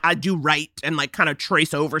do write and like kind of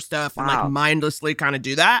trace over stuff and like mindlessly kind of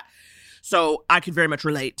do that. So I could very much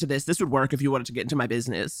relate to this. This would work if you wanted to get into my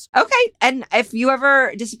business. Okay. And if you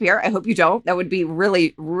ever disappear, I hope you don't. That would be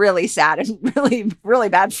really, really sad and really, really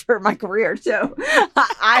bad for my career too.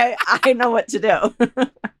 I know what to do.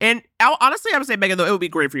 And honestly, I would say, Megan, though, it would be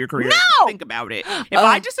great for your career. No! Think about it. If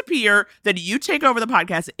I disappear, then you take over the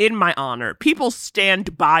podcast in my honor. People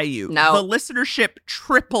stand by you. No. The listenership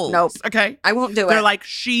triples. Nope. Okay? I won't do it. They're like,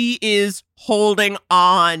 she is holding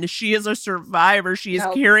on. She is a survivor. She is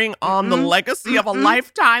carrying on the legacy of a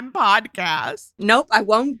lifetime podcast. Nope, I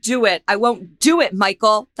won't do it. I won't do it,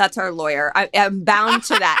 Michael. That's our lawyer. I am bound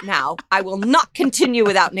to that now. I will not continue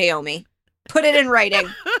without Naomi. Put it in writing.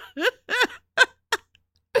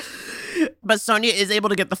 But Sonia is able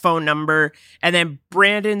to get the phone number, and then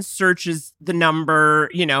Brandon searches the number.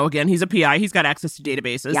 You know, again, he's a PI. He's got access to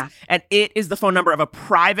databases. Yeah. And it is the phone number of a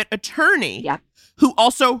private attorney who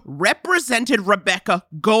also represented Rebecca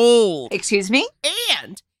Gold. Excuse me?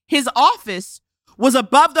 And his office was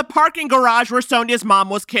above the parking garage where Sonia's mom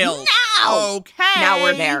was killed. Now! Okay. Now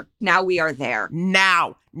we're there. Now we are there.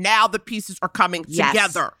 Now the pieces are coming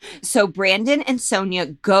together. So Brandon and Sonia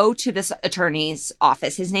go to this attorney's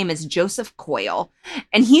office. His name is Joseph Coyle,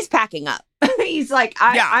 and he's packing up. He's like,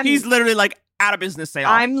 he's literally like out of business sale.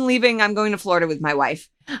 I'm leaving. I'm going to Florida with my wife.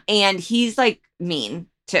 And he's like mean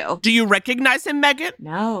too. Do you recognize him, Megan?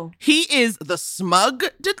 No. He is the smug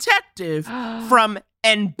detective from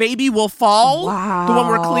And Baby Will Fall. Wow. The one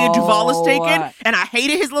where Clea Duvall is taken. And I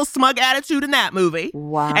hated his little smug attitude in that movie.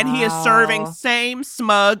 Wow. And he is serving same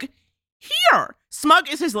smug here. Smug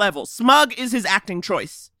is his level. Smug is his acting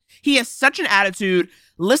choice. He has such an attitude.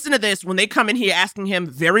 Listen to this when they come in here asking him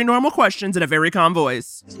very normal questions in a very calm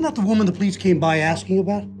voice. Isn't that the woman the police came by asking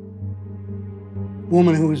about?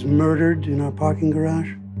 Woman who was murdered in our parking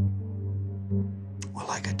garage? Well,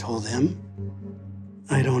 like I told him,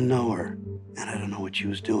 I don't know her, and I don't know what she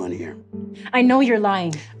was doing here. I know you're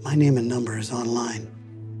lying. My name and number is online.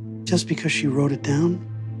 Just because she wrote it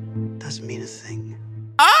down doesn't mean a thing.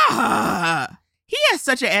 He has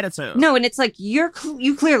such an attitude. No, and it's like you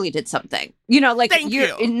clearly did something. You know, like Thank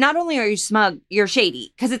you. Not only are you smug, you're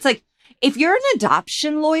shady. Because it's like, if you're an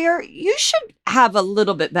adoption lawyer, you should have a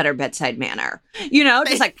little bit better bedside manner. You know,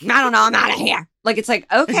 just like, I don't know, I'm out of here. Like, it's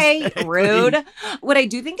like, okay, Exactly. rude. What I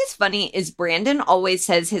do think is funny is Brandon always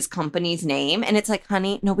says his company's name. And it's like,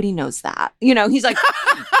 honey, nobody knows that. You know, he's like,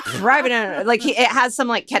 private, like it has some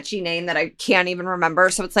like catchy name that I can't even remember.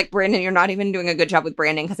 So it's like, Brandon, you're not even doing a good job with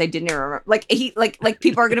branding because I didn't even remember. Like, like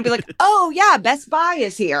people are going to be like, oh, yeah, Best Buy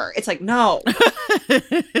is here. It's like, no.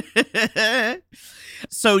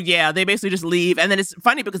 So yeah, they basically just leave. And then it's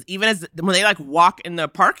funny because even when they like walk in the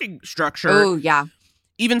parking structure. Oh, yeah.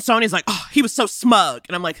 Even Sonia's like, oh, he was so smug.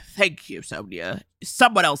 And I'm like, thank you, Sonia.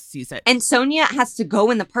 Someone else sees it. And Sonia has to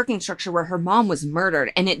go in the parking structure where her mom was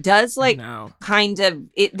murdered. And it does like kind of,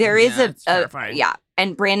 it's terrifying. Yeah.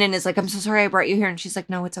 And Brandon is like, I'm so sorry I brought you here. And she's like,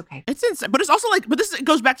 no, it's okay. It's insane. But it's also like, it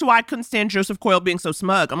goes back to why I couldn't stand Joseph Coyle being so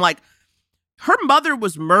smug. I'm like, her mother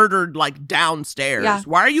was murdered like downstairs. Yeah.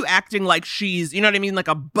 Why are you acting like she's, you know what I mean? Like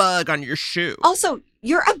a bug on your shoe. Also,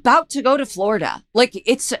 you're about to go to Florida. Like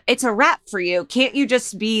it's a wrap for you. Can't you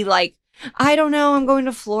just be like, I don't know, I'm going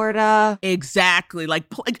to Florida. Exactly. Like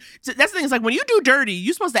that's the thing. Is like when you do dirty,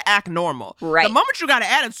 you're supposed to act normal. Right. The moment you got an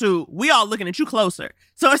attitude, we all looking at you closer.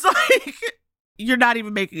 So it's like you're not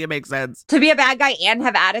even making it make sense. To be a bad guy and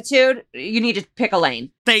have attitude, you need to pick a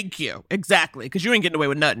lane. Thank you. Exactly. Because you ain't getting away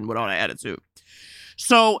with nothing with all that attitude.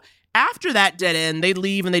 So After that dead end, they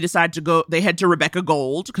leave and they head to Rebecca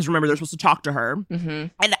Gold, because remember, they're supposed to talk to her. Mm-hmm.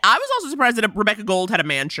 And I was also surprised that Rebecca Gold had a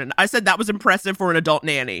mansion. I said that was impressive for an adult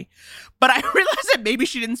nanny. But I realized that maybe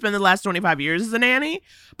she didn't spend the last 25 years as a nanny.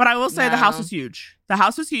 But I will say the house was huge. The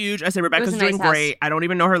house was huge. I say Rebecca's doing great. I don't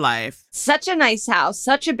even know her life. Such a nice house,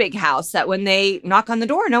 such a big house that when they knock on the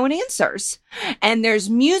door, no one answers. And there's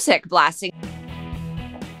music blasting.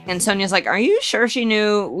 And Sonia's like, are you sure she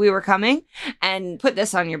knew we were coming? And put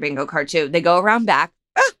this on your bingo card too. They go around back.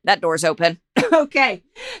 That door's open. Okay.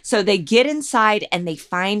 So they get inside and they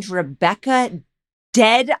find Rebecca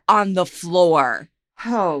dead on the floor.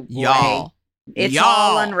 Oh, boy. Y'all. It's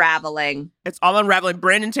all unraveling. It's all unraveling.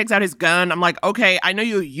 Brandon takes out his gun. I'm like, okay, I know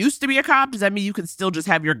you used to be a cop. Does that mean you can still just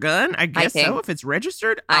have your gun? I guess so, if it's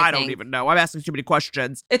registered. I don't even know. I'm asking too many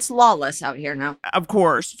questions. It's lawless out here now. Of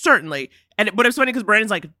course, certainly. But it's funny because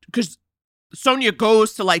Brandon's like, because Sonia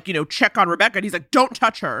goes to like, check on Rebecca, and he's like, don't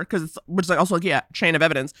touch her, which is like also like, yeah, chain of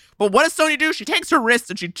evidence. But what does Sonia do? She takes her wrist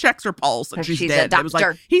and she checks her pulse, and she's dead. A doctor. It was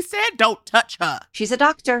like, he said, don't touch her. She's a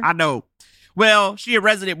doctor. I know. Well, she a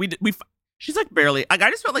resident. She's like barely. Like I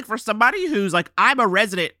just felt like for somebody who's like, I'm a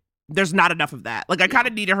resident, there's not enough of that. Like I kind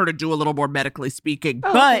of needed her to do a little more medically speaking.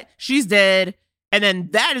 But she's dead. And then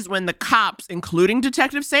that is when the cops, including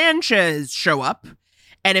Detective Sanchez, show up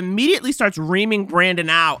and immediately starts reaming Brandon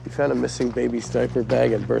out. We found a missing baby's diaper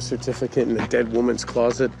bag and birth certificate in a dead woman's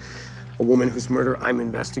closet. A woman whose murder I'm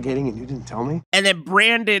investigating, and you didn't tell me? And then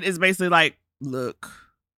Brandon is basically like, look,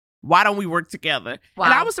 why don't we work together? Wow.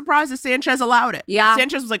 And I was surprised that Sanchez allowed it. Yeah.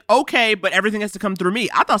 Sanchez was like, okay, but everything has to come through me.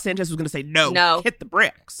 I thought Sanchez was going to say no, hit the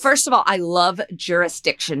bricks. First of all, I love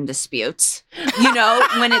jurisdiction disputes.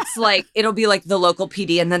 When it's like, it'll be like the local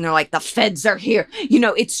PD and then they're like, the feds are here.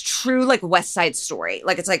 It's true like West Side Story.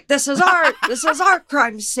 Like, it's like, this is our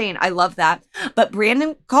crime scene. I love that. But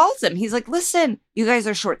Brandon calls him. He's like, listen, you guys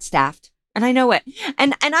are short-staffed. And I know it.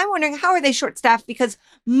 And I'm wondering, how are they short-staffed? Because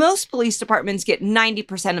most police departments get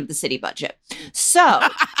 90% of the city budget. So,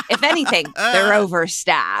 if anything, they're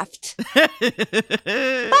overstaffed. But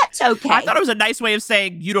okay. I thought it was a nice way of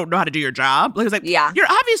saying you don't know how to do your job. Like, it's like, you're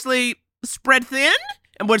obviously spread thin.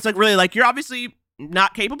 And what's like really like, you're obviously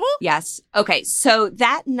not capable? Yes. Okay. So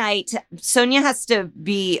that night, Sonia has to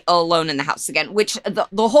be alone in the house again, which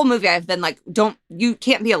the whole movie I've been like, you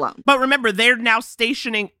can't be alone. But remember, they're now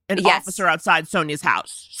stationing an officer outside Sonia's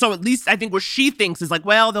house. So at least I think what she thinks is like,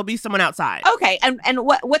 well, there'll be someone outside. Okay. And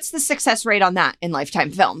what's the success rate on that in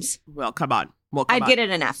Lifetime films? Well, come on. I'd get it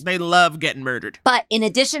an F. They love getting murdered. But in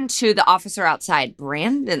addition to the officer outside,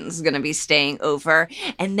 Brandon's going to be staying over.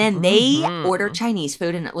 And then they order Chinese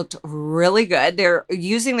food, and it looked really good. They're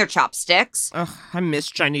using their chopsticks. Ugh, I miss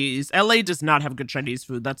Chinese. LA does not have good Chinese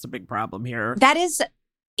food. That's a big problem here. That is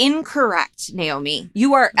incorrect, Naomi.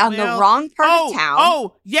 You are on the wrong part of town.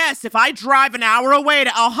 Oh, yes. If I drive an hour away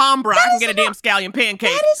to Alhambra, I can get a damn scallion pancake.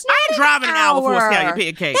 That is not I ain't driving an hour for a scallion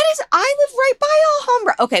pancake. I live right by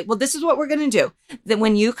Alhambra. Okay, well, this is what we're going to do. Then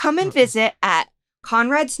when you come and visit at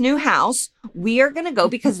Conrad's new house, we are going to go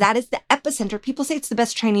because that is the epicenter. People say it's the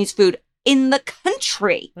best Chinese food in the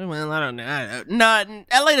country. Well, I don't know. No,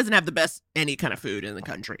 LA doesn't have the best any kind of food in the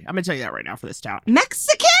country. I'm going to tell you that right now for this town.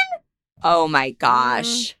 Mexican? Oh my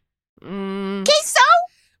gosh. Queso?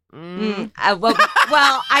 Well,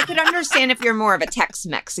 I could understand if you're more of a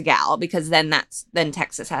Tex-Mex gal, because then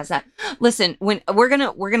Texas has that. Listen, when we're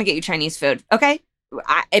gonna get you Chinese food, okay?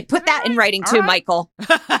 I put that in writing too, Michael.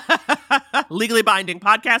 Legally binding.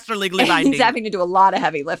 Podcasts are legally binding. He's having to do a lot of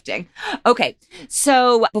heavy lifting. Okay,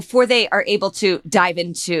 so before they are able to dive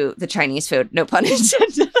into the Chinese food, no pun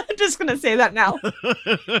intended. I'm just gonna say that now.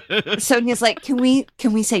 Sonia's like, can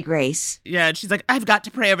we say grace? Yeah, and she's like, I've got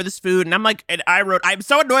to pray over this food, and I'm like, and I wrote, I'm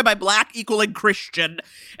so annoyed by black equaling Christian.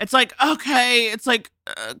 It's like, okay, it's like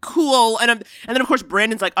cool, and then of course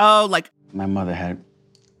Brandon's like, oh, like my mother had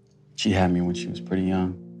me when she was pretty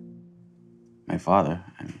young. My father,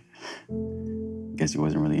 I guess he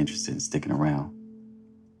wasn't really interested in sticking around.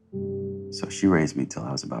 So she raised me till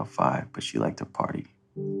I was about 5, but she liked to party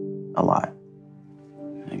a lot.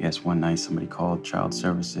 I guess one night somebody called child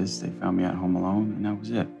services. They found me at home alone, and that was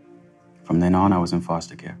it. From then on, I was in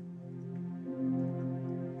foster care.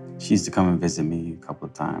 She used to come and visit me a couple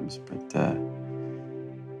of times, but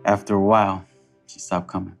after a while, she stopped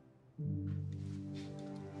coming.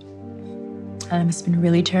 It must have been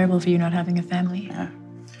really terrible for you not having a family. Yeah.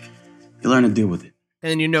 You learn to deal with it.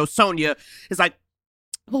 And Sonia is like,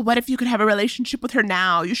 well, what if you could have a relationship with her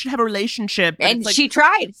now? You should have a relationship. And like, she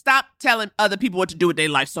tried. Stop telling other people what to do with their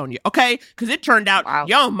life, Sonia, okay? Because it turned out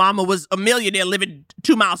your own mama was a millionaire living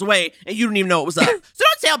 2 miles away, and you didn't even know it was up. So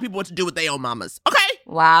don't tell people what to do with their own mamas, okay?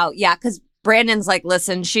 Wow. Yeah, because Brandon's like,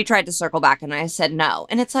 listen, she tried to circle back and I said no.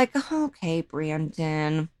 And it's like, oh, okay,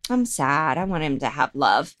 Brandon, I'm sad. I want him to have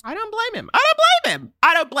love. I don't blame him.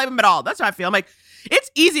 I don't blame him at all. That's how I feel. I'm like, it's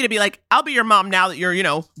easy to be like, I'll be your mom now that you're,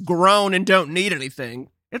 grown and don't need anything.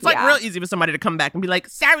 It's like real easy for somebody to come back and be like,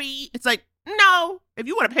 sorry. It's like, no, if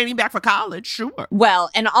you want to pay me back for college, sure. Well,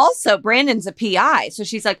 and also Brandon's a PI. So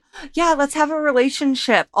she's like, yeah, let's have a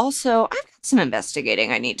relationship. Also, I've got some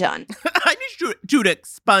investigating I need done. I need you to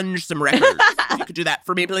expunge some records. If you could do that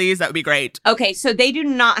for me, please, that would be great. Okay, so they do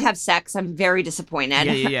not have sex. I'm very disappointed.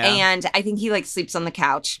 Yeah. And I think he sleeps on the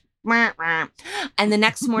couch. And the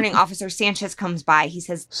next morning, Officer Sanchez comes by. He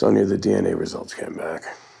says, Sonia, the DNA results came back.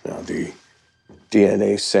 Now, the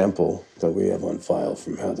DNA sample that we have on file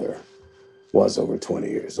from Heather was over 20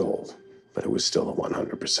 years old, but it was still a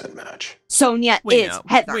 100% match. Sonia is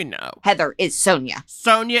Heather. We know. Heather is Sonia.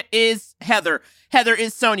 Sonia is Heather. Heather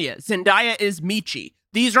is Sonia. Zendaya is Michi.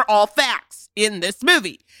 These are all facts in this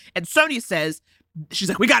movie. And Sonia says, she's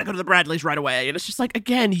like, we got to go to the Bradleys right away. And it's just like,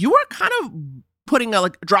 again, you are kind of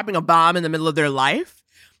dropping a bomb in the middle of their life.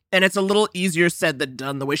 And it's a little easier said than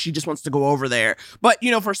done, the way she just wants to go over there. But,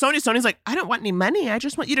 for Sonia, Sonia's like, I don't want any money. I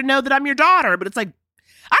just want you to know that I'm your daughter. But it's like,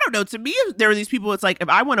 I don't know. To me, there are these people, it's like, if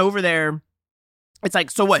I went over there, it's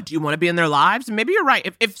like, so what? Do you want to be in their lives? And maybe you're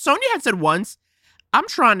right. If Sonia had said once, I'm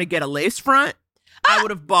trying to get a lace front, I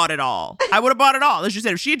would have bought it all. As you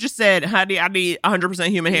said, if she had just said, honey, I need 100%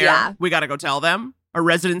 human hair, we got to go tell them. A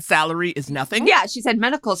resident's salary is nothing. Yeah, she said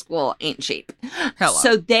medical school ain't cheap. Hello.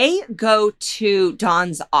 So they go to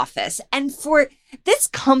Dawn's office. And for this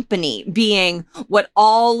company being what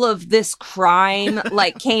all of this crime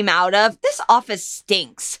came out of, this office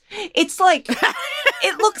stinks. It's like,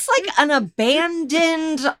 it looks like an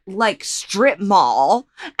abandoned strip mall.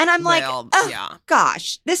 And I'm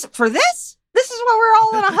gosh, this is what we're all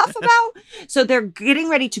in a huff about. So they're getting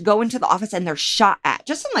ready to go into the office and they're shot at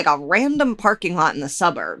just in a random parking lot in the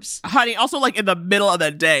suburbs. Honey, also in the middle of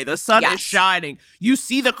the day, the sun is shining. You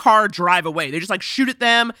see the car drive away. They just shoot at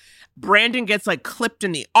them. Brandon gets clipped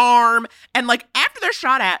in the arm. And after they're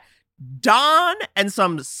shot at, Dawn and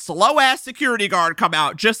some slow ass security guard come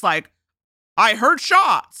out just I heard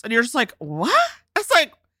shots. And you're just like, what? It's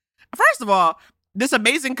first of all, this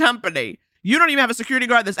amazing company, you don't even have a security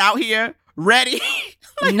guard that's out here ready.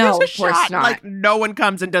 No, of course not. No one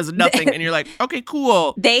comes and does nothing. And you're like, okay,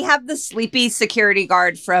 cool. They have the sleepy security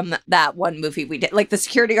guard from that one movie we did. The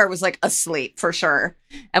security guard was asleep for sure.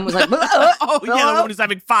 And was like, the one who's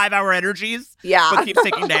having 5-hour energies. Yeah. But keeps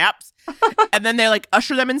taking naps. And then they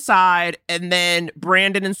usher them inside. And then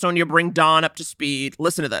Brandon and Sonia bring Dawn up to speed.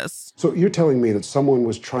 Listen to this. So you're telling me that someone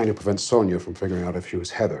was trying to prevent Sonia from figuring out if she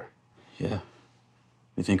was Heather? Yeah.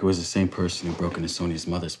 We think it was the same person who broke into Sonia's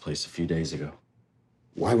mother's place a few days ago.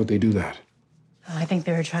 Why would they do that? I think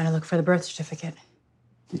they were trying to look for the birth certificate.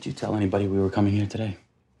 Did you tell anybody we were coming here today?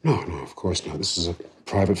 No, of course not. This is a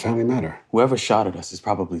private family matter. Whoever shot at us is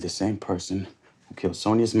probably the same person who killed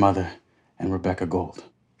Sonia's mother and Rebecca Gold.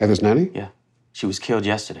 Heather's nanny? Yeah. She was killed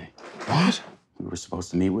yesterday. What? We were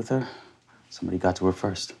supposed to meet with her. Somebody got to her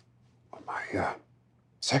first. My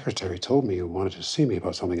secretary told me you wanted to see me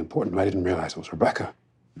about something important, but I didn't realize it was Rebecca.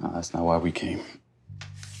 No, that's not why we came.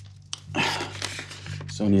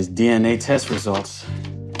 Sonia's DNA test results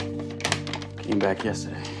came back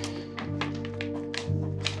yesterday.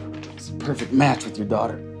 It's a perfect match with your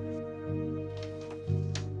daughter.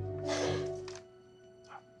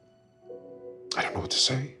 I don't know what to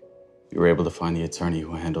say. We were able to find the attorney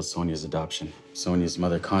who handled Sonia's adoption. Sonia's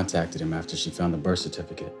mother contacted him after she found the birth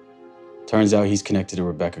certificate. Turns out he's connected to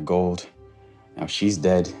Rebecca Gold. Now she's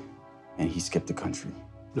dead, and he skipped the country.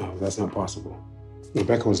 No, that's not possible.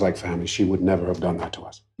 Rebecca was like family. She would never have done that to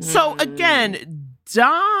us. So again,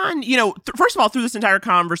 Dawn, first of all, through this entire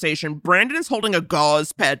conversation, Brandon is holding a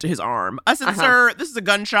gauze pad to his arm. I said, sir, this is a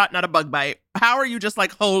gunshot, not a bug bite. How are you just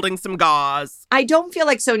holding some gauze? I don't feel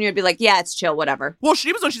like Sonia would be like, yeah, it's chill, whatever. Well,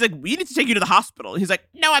 she's like, we need to take you to the hospital. He's like,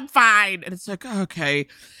 no, I'm fine. And it's like, okay.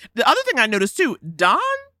 The other thing I noticed too, Dawn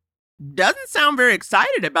doesn't sound very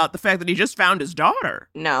excited about the fact that he just found his daughter.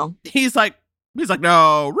 No. He's like,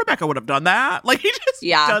 no, Rebecca would have done that. He just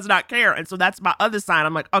does not care. And so that's my other sign.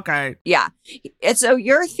 I'm like, okay. Yeah. And so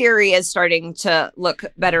your theory is starting to look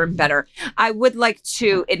better and better. I would like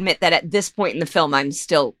to admit that at this point in the film, I'm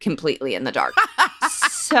still completely in the dark.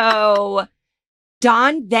 So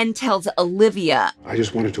Dawn then tells Olivia. I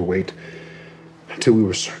just wanted to wait until we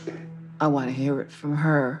were certain. I want to hear it from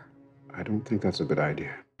her. I don't think that's a good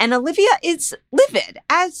idea. And Olivia is livid,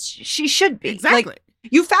 as she should be. Exactly.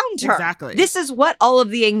 You found her. Exactly. This is what all of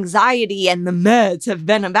the anxiety and the meds have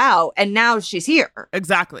been about. And now she's here.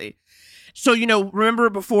 Exactly. So, remember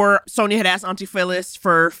before Sonia had asked Auntie Phyllis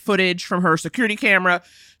for footage from her security camera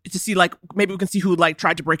to see, maybe we can see who,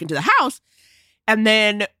 tried to break into the house. And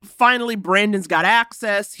then finally, Brandon's got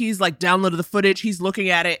access. He's, downloaded the footage. He's looking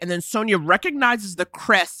at it. And then Sonia recognizes the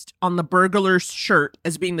crest on the burglar's shirt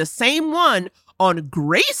as being the same one on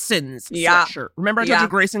Grayson's sweatshirt. Remember I told you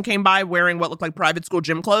Grayson came by wearing what looked like private school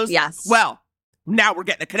gym clothes? Yes. Well, now we're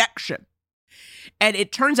getting a connection. And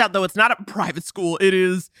it turns out, though, it's not a private school. It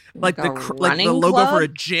is the logo club? for a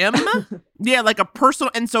gym. Yeah, like a personal.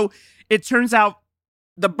 And so it turns out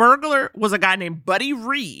the burglar was a guy named Buddy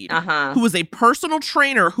Reed, who was a personal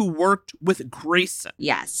trainer who worked with Grayson.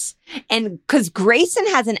 Yes. And because Grayson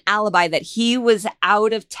has an alibi that he was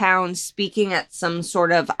out of town speaking at some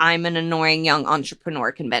sort of I'm an annoying young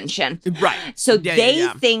entrepreneur convention. Right. So they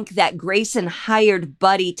think that Grayson hired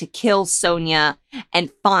Buddy to kill Sonia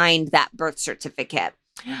and find that birth certificate.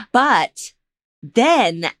 But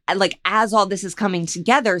then, as all this is coming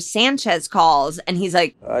together, Sanchez calls and he's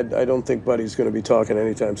like, I don't think Buddy's going to be talking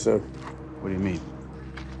anytime soon. What do you mean?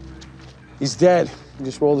 He's dead. He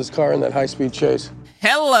just rolled his car in that high-speed chase.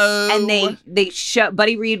 Hello. And they show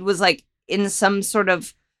Buddy Reed was in some sort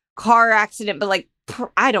of car accident, but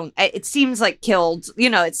it seems killed.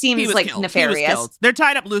 It seems nefarious. He was killed. They're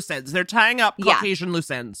tying up loose ends. They're tying up Caucasian loose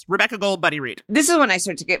ends. Rebecca Gold, Buddy Reed. This is when I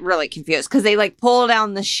start to get really confused because they pull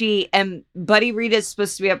down the sheet and Buddy Reed is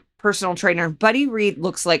supposed to be a personal trainer. Buddy Reed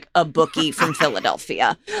looks like a bookie from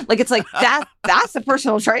Philadelphia. That's a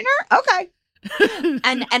personal trainer? Okay.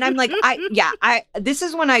 and I'm this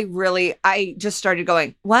is when I just started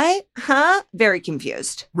going, what? Huh? Very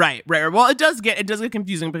confused. Right. Well, it does get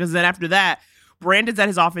confusing because then after that, Brandon's at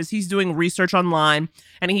his office. He's doing research online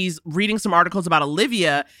and he's reading some articles about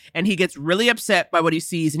Olivia and he gets really upset by what he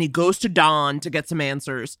sees and he goes to Don to get some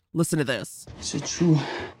answers. Listen to this. Is it true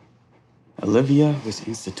Olivia was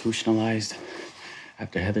institutionalized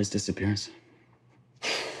after Heather's disappearance?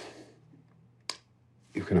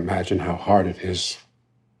 You can imagine how hard it is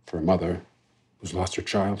for a mother who's lost her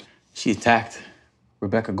child. She attacked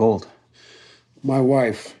Rebecca Gold. My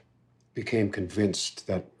wife became convinced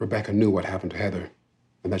that Rebecca knew what happened to Heather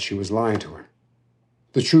and that she was lying to her.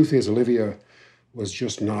 The truth is, Olivia was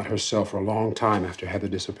just not herself for a long time after Heather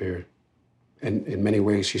disappeared. And in many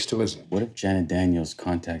ways, she still isn't. What if Janet Daniels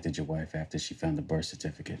contacted your wife after she found the birth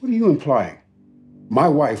certificate? What are you implying? My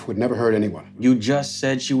wife would never hurt anyone. You just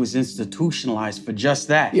said she was institutionalized for just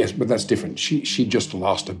that. Yes, but that's different. She just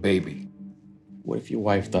lost a baby. What if your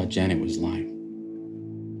wife thought Janet was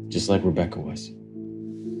lying? Just like Rebecca was.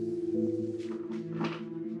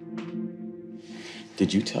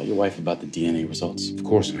 Did you tell your wife about the DNA results? Of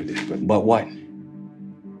course I did, But what?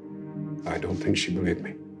 I don't think she believed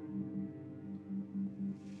me.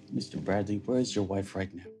 Mr. Bradley, where's your wife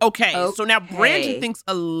right now? Okay, so now Brandon thinks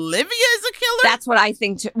Olivia is a killer? That's what I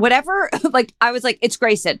think too. Whatever, I was like, it's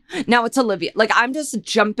Grayson. Now it's Olivia. I'm just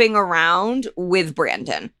jumping around with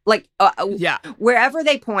Brandon. Wherever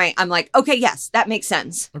they point, I'm like, okay, yes, that makes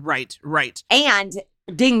sense. Right. And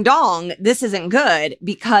ding dong, this isn't good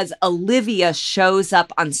because Olivia shows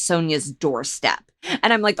up on Sonia's doorstep.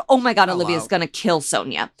 And I'm like, oh my God, Olivia's going to kill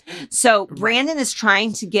Sonia. So Brandon is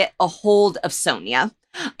trying to get a hold of Sonia.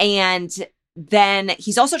 And then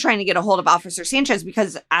he's also trying to get a hold of Officer Sanchez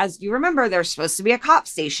because, as you remember, there's supposed to be a cop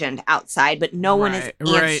stationed outside, but no one is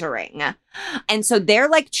answering. And so they're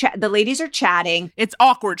the ladies are chatting. It's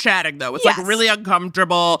awkward chatting, though. It's really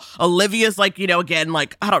uncomfortable. Olivia's again,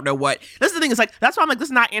 I don't know what. This is the thing. It's that's why I'm this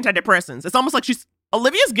is not antidepressants. It's almost like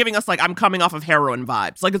Olivia's giving us I'm coming off of heroin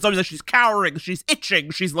vibes. It's always she's cowering, she's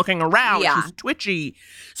itching, she's looking around, she's twitchy.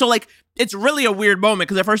 So it's really a weird moment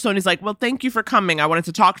because at first Sonia's well, thank you for coming. I wanted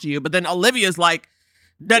to talk to you. But then Olivia's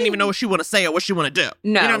doesn't even know what she want to say or what she want to do.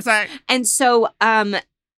 No. You know what I'm saying? And so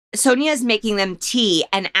Sonia is making them tea.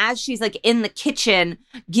 And as she's in the kitchen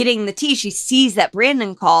getting the tea, she sees that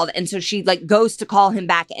Brandon called. And so she goes to call him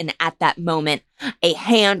back. And at that moment, a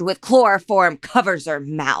hand with chloroform covers her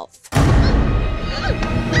mouth.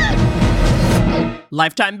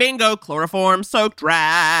 Lifetime bingo, chloroform soaked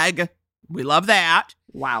drag. We love that.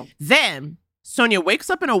 Wow. Then Sonia wakes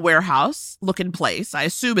up in a warehouse looking place. I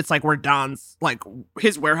assume it's where Don's,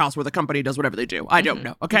 his warehouse where the company does whatever they do. I don't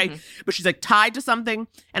know, okay? Mm-hmm. But she's tied to something,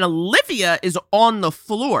 and Olivia is on the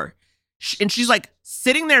floor. And she's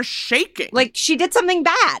sitting there shaking. She did something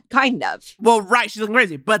bad, kind of. Well, right, she's looking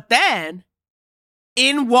crazy. But then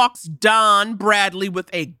in walks Don Bradley with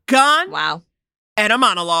a gun. Wow. And a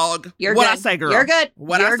monologue. You're what good. I say, girl? You're good.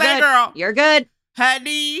 What You're I say, good. girl? You're good.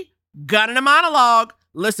 Honey, gun and a monologue.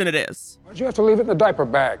 Listen to this. Why'd you have to leave it in the diaper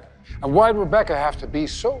bag? And why'd Rebecca have to be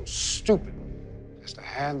so stupid as to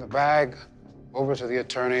hand the bag over to the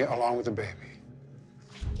attorney along with the baby.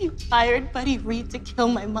 You hired Buddy Reed to kill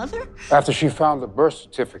my mother? After she found the birth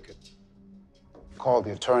certificate, called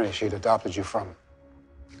the attorney she'd adopted you from.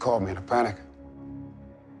 He called me in a panic.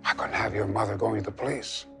 I couldn't have your mother going to the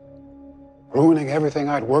police, ruining everything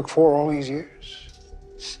I'd worked for all these years.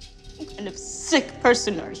 What kind of sick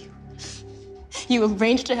person are you? You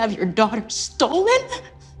arranged to have your daughter stolen?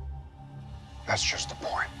 That's just the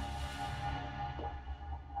point.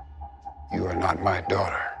 You are not my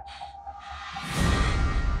daughter.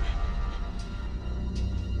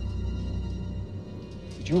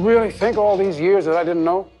 Did you really think all these years that I didn't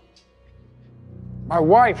know? My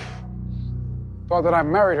wife thought that I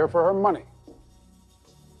married her for her money.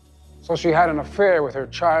 So she had an affair with her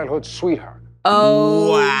childhood sweetheart.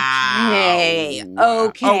 Oh, Wow.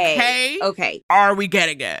 Okay. Are we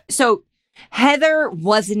getting it? So Heather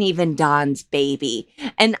wasn't even Don's baby.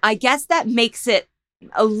 And I guess that makes it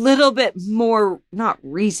a little bit more not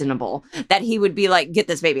reasonable that he would be like, get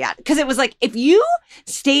this baby out. Because it was like, if you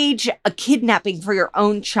stage a kidnapping for your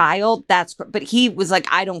own child, but he was like,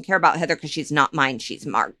 I don't care about Heather because she's not mine. She's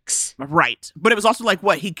Mark's. Right. But it was also like,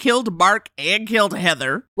 what? He killed Mark and killed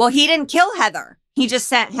Heather. Well, he didn't kill Heather. He just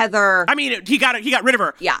sent Heather. I mean, he got rid of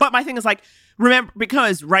her. Yeah. But my thing is like, remember,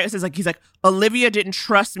 because, right, it says like, he's like, Olivia didn't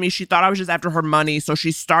trust me. She thought I was just after her money. So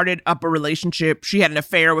she started up a relationship. She had an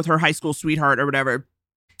affair with her high school sweetheart or whatever.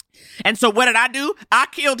 And so what did I do? I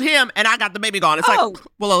killed him and I got the baby gone. It's like,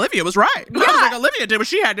 well, Olivia was right. Yeah. I was like, Olivia did what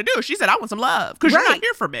she had to do. She said, I want some love because you're not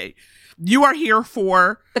here for me. You are here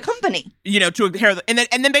for the company, to inherit. And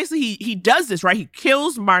then basically he does this, right? He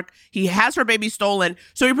kills Mark. He has her baby stolen.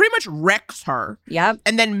 So he pretty much wrecks her. Yep.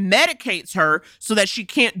 And then medicates her so that she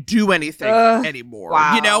can't do anything anymore.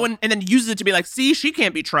 Wow. And then uses it to be like, see, she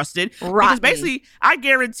can't be trusted. Right. Because basically, I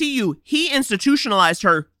guarantee you, he institutionalized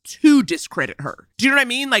her to discredit her. Do you know what I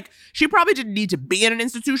mean? Like, she probably didn't need to be in an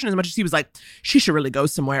institution as much as he was like, she should really go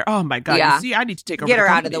somewhere. Oh my God. Yeah. You see, I need to take over Get the her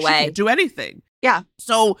out company. of the She way. can't do anything. Yeah.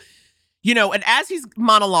 So, and as he's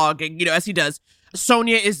monologuing, as he does,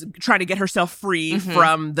 Sonia is trying to get herself free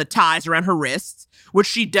from the ties around her wrists, which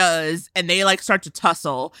she does, and they like start to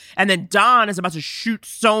tussle. And then Don is about to shoot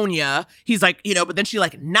Sonia. He's like, but then she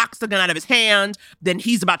like knocks the gun out of his hand. Then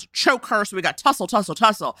he's about to choke her. So we got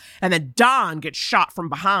tussle. And then Don gets shot from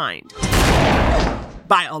behind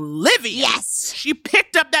by Olivia. Yes. She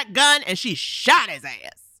picked up that gun and she shot his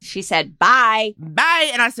ass. She said, bye. Bye.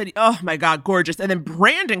 And I said, oh my God, gorgeous. And then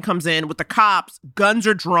Brandon comes in with the cops. Guns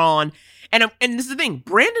are drawn. And this is the thing.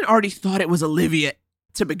 Brandon already thought it was Olivia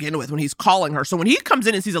to begin with when he's calling her. So when he comes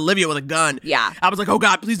in and sees Olivia with a gun, I was like, oh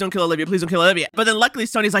God, please don't kill Olivia. Please don't kill Olivia. But then luckily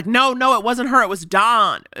Sony's like, no, it wasn't her. It was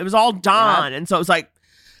Don. It was all Don. Yeah. And so it was like,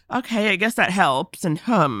 okay, I guess that helps. And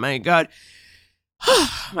oh my God.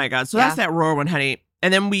 Oh my God. So that's that roar one, honey.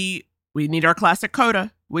 And then we need our classic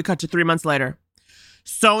coda. We cut to 3 months later.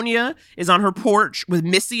 Sonia is on her porch with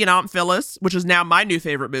Missy and Aunt Phyllis, which is now my new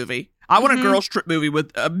favorite movie. I want a girls trip movie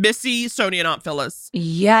with Missy, Sonia, and Aunt Phyllis.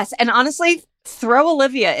 Yes. And honestly, throw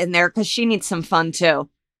Olivia in there because she needs some fun too.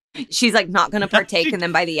 She's like not going to partake. And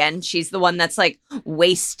then by the end, she's the one that's like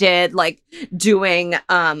wasted, like doing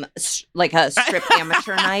like a strip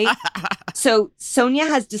amateur night. So Sonia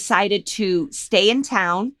has decided to stay in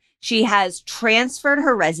town. She has transferred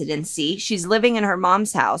her residency. She's living in her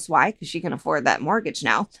mom's house. Why? Because she can afford that mortgage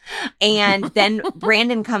now. And then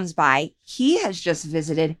Brandon comes by. He has just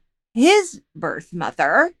visited his birth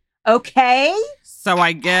mother. Okay. So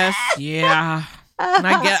I guess, yeah. And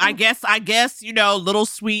I guess, little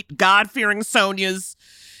sweet God-fearing Sonia's,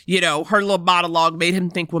 her little monologue made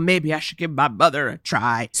him think, well, maybe I should give my mother a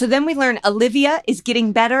try. So then we learn Olivia is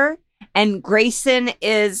getting better and Grayson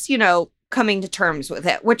is, coming to terms with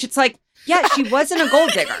it, which it's like, yeah, she wasn't a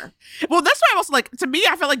gold digger. Well, that's why I was like, to me,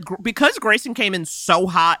 I felt like because Grayson came in so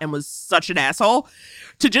hot and was such an asshole,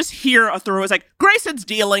 to just hear a throw was like, Grayson's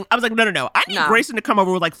dealing. I was like, no. I need Grayson to come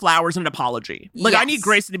over with like flowers and an apology. Like, I need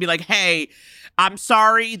Grayson to be like, hey, I'm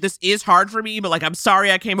sorry. This is hard for me, but like, I'm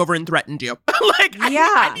sorry I came over and threatened you.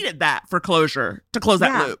 I needed that for closure, to close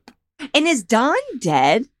that loop. And is Don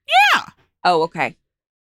dead? Yeah. Oh, okay.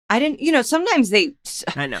 I didn't, sometimes they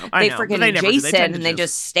freaking Jason and they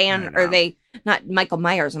just stand, or not Michael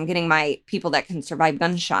Myers. I'm getting my people that can survive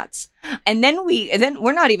gunshots. And then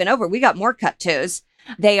we're not even over. We got more cut tos.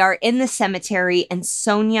 They are in the cemetery and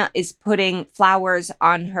Sonia is putting flowers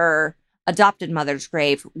on her adopted mother's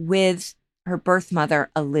grave with her birth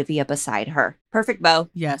mother, Olivia, beside her. Perfect bow.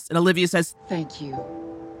 Yes. And Olivia says, thank you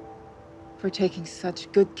for taking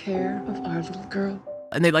such good care of our little girl.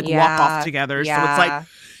 And they walk off together. Yeah. So it's like,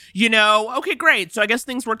 Okay, great. So I guess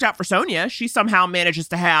things worked out for Sonia. She somehow manages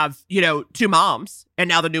to have, 2 moms, and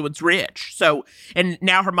now the new one's rich. So, and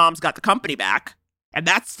now her mom's got the company back, and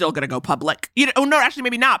that's still going to go public. No, actually,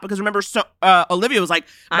 maybe not, because remember, Olivia was like,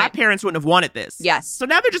 my parents wouldn't have wanted this. Yes. So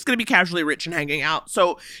now they're just going to be casually rich and hanging out.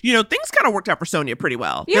 So, things kind of worked out for Sonia pretty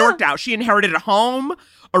well. Yeah. They worked out. She inherited a home,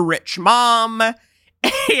 a rich mom,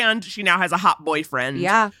 and she now has a hot boyfriend.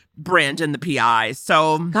 Yeah. Brandon, the PI.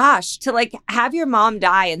 So, gosh, to have your mom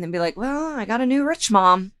die and then be like, well, I got a new rich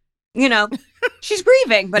mom. She's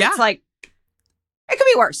grieving, but it's like, it could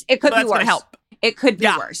be worse. It could be worse. Gonna help. It could be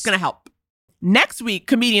worse. It's going to help. Next week,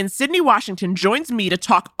 comedian Sydney Washington joins me to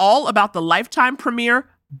talk all about the Lifetime premiere,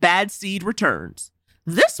 Bad Seed Returns.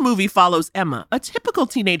 This movie follows Emma, a typical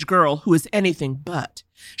teenage girl who is anything but.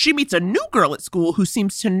 She meets a new girl at school who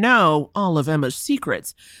seems to know all of Emma's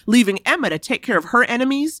secrets, leaving Emma to take care of her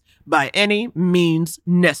enemies by any means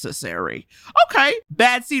necessary. Okay,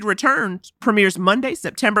 Bad Seed Returns premieres Monday,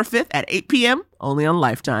 September 5th at 8 p.m., only on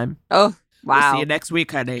Lifetime. Oh, wow. We'll see you next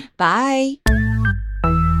week, honey. Bye.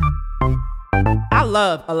 I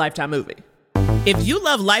love a Lifetime movie. If you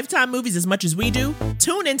love Lifetime movies as much as we do,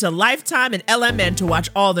 tune into Lifetime and LMN to watch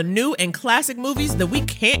all the new and classic movies that we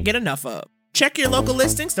can't get enough of. Check your local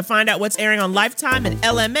listings to find out what's airing on Lifetime and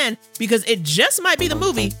LMN, because it just might be the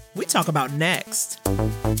movie we talk about next.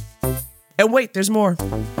 And wait, there's more.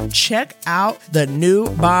 Check out the new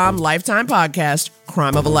bomb Lifetime podcast,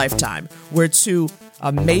 Crime of a Lifetime, where 2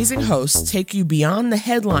 amazing hosts take you beyond the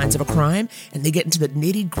headlines of a crime and they get into the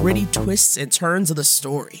nitty-gritty twists and turns of the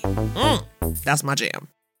story. That's my jam.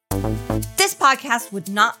 This podcast would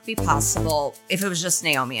not be possible if it was just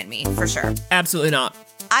Naomi and me, for sure. Absolutely not.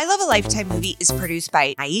 I Love a Lifetime movie is produced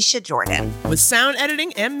by Aisha Jordan. With sound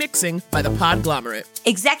editing and mixing by The Podglomerate.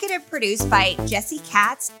 Executive produced by Jesse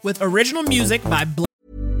Katz. With original music by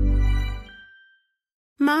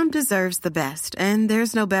Mom deserves the best, and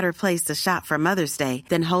there's no better place to shop for Mother's Day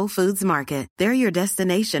than Whole Foods Market. They're your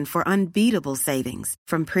destination for unbeatable savings,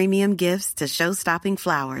 from premium gifts to show-stopping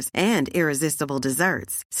flowers and irresistible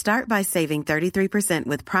desserts. Start by saving 33%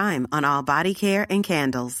 with Prime on all body care and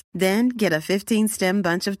candles. Then get a 15-stem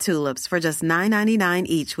bunch of tulips for just $9.99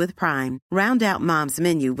 each with Prime. Round out Mom's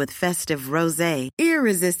menu with festive rosé,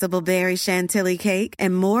 irresistible berry chantilly cake,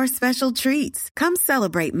 and more special treats. Come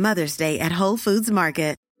celebrate Mother's Day at Whole Foods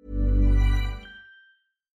Market.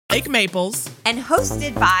 Lake Maples. And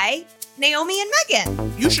hosted by Naomi and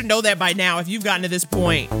Megan. You should know that by now. If you've gotten to this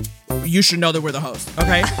point, you should know that we're the host,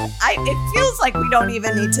 okay? It feels like we don't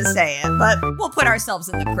even need to say it, but we'll put ourselves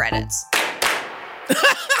in the credits.